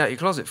really cleaned out your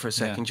closet for a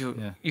second.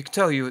 yeah. You could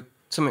tell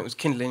something was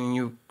kindling, and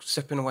you were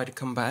stepping away to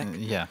come back.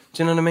 Yeah,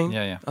 Do you know what I mean?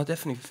 Yeah. I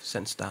definitely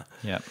sensed that.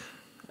 yeah.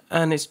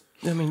 And it's,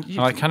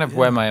 I kind of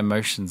wear my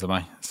emotions on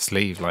my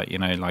sleeve, like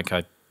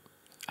I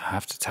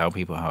have to tell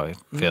people how I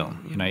feel,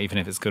 even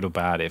if it's good or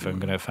bad. If I'm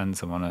going to offend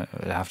someone, I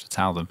have to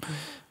tell them.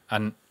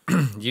 And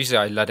usually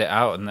I let it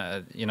out,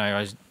 and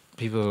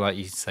people are like,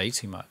 you say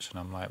too much, and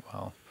I'm like,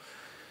 well,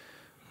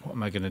 what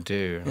am I going to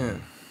do? Yeah.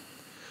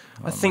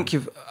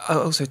 I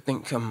also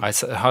think I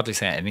hardly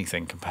say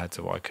anything compared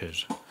to what I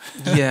could.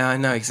 Yeah, I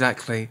know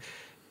exactly.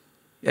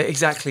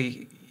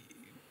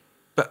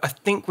 But I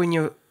think when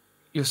you're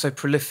so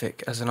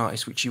prolific as an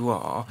artist, which you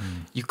are,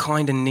 you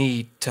kind of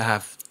need to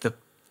have the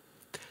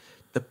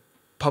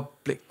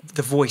public,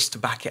 the voice to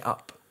back it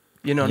up.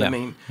 You know what I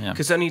mean?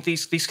 Because only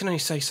these can only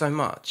say so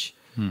much.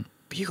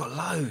 But you got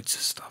loads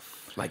of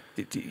stuff. Like,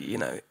 you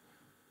know,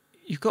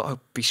 you've got to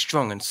be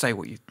strong and say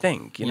what you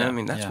think. You know what I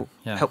mean? That's what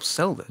helps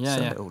sell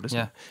it all, doesn't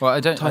it? Well,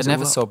 I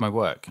never sold my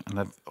work, and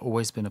I've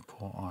always been a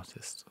poor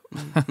artist.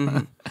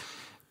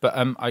 But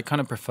I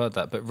kind of preferred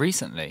that. But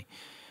recently,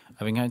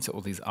 I've been going to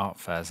all these art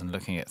fairs and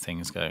looking at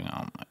things going,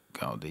 oh my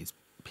God, these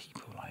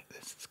people, like,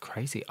 this is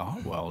crazy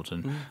art world.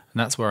 And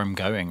that's where I'm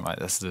going. Like,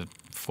 that's the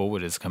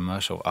forward is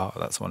commercial art.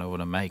 That's what I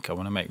want to make. I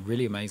want to make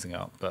really amazing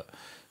art, but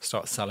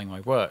start selling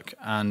my work.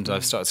 And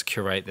I've started to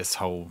curate this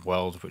whole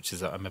world, which is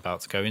that I'm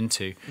about to go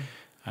into.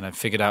 And I've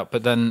figured out.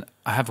 But then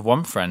I have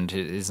one friend,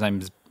 his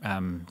name is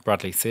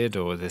Bradley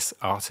Theodore, this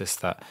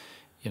artist that,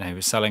 you know, he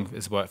was selling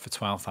his work for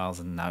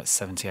 12,000. Now it's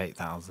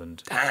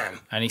 78,000. Damn.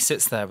 And he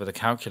sits there with a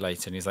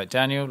calculator and he's like,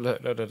 Daniel,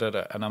 look,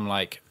 and I'm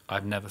like,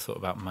 I've never thought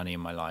about money in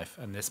my life,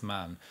 and this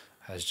man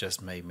has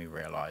just made me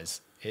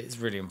realise it's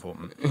really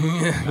important.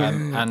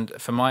 And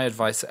for my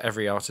advice to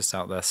every artist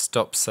out there,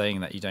 stop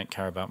saying that you don't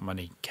care about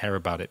money. Care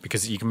about it,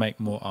 because you can make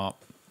more art.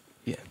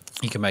 Yeah.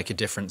 You can make a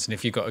difference, and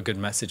if you've got a good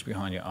message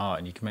behind your art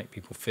and you can make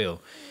people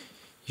feel,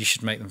 you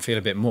should make them feel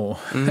a bit more.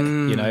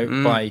 You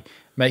know, by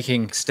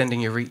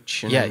extending your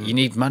reach. You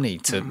need money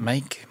to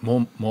make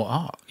more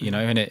art, you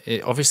know, and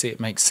it obviously it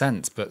makes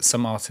sense, but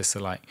some artists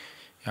are like,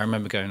 I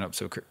remember going up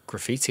to a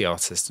graffiti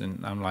artist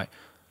and I'm like,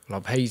 well,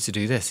 I'll pay you to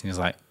do this, and he was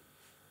like,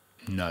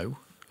 no.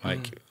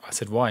 Like, I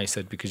said, why? He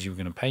said, because you were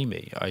going to pay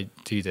me. I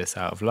do this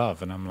out of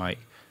love. And I'm like,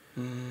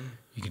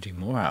 you can do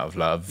more out of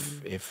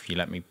love if you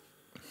let me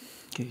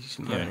give you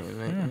some money,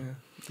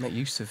 make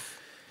use of.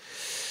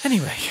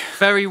 Anyway,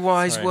 very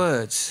wise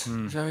words.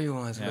 Very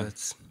wise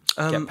words.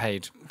 Get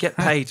paid. Get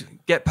paid.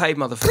 Get paid,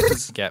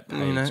 motherfuckers. Get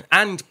paid. You know?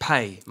 And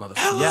pay,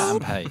 motherfuckers. Yeah,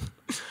 and pay.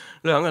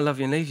 Look, I'm going to love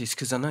you and leave you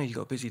because I know you've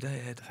got a busy day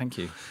ahead. Thank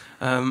you.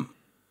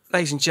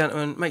 Ladies and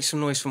gentlemen, make some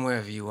noise from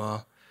wherever you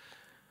are.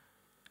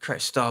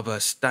 Create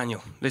Starburst.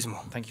 Daniel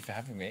Lismore. Thank you for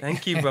having me.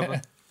 Thank you,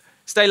 brother.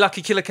 Stay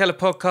lucky, Killer Keller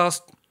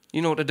podcast.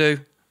 You know what to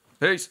do.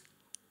 Peace.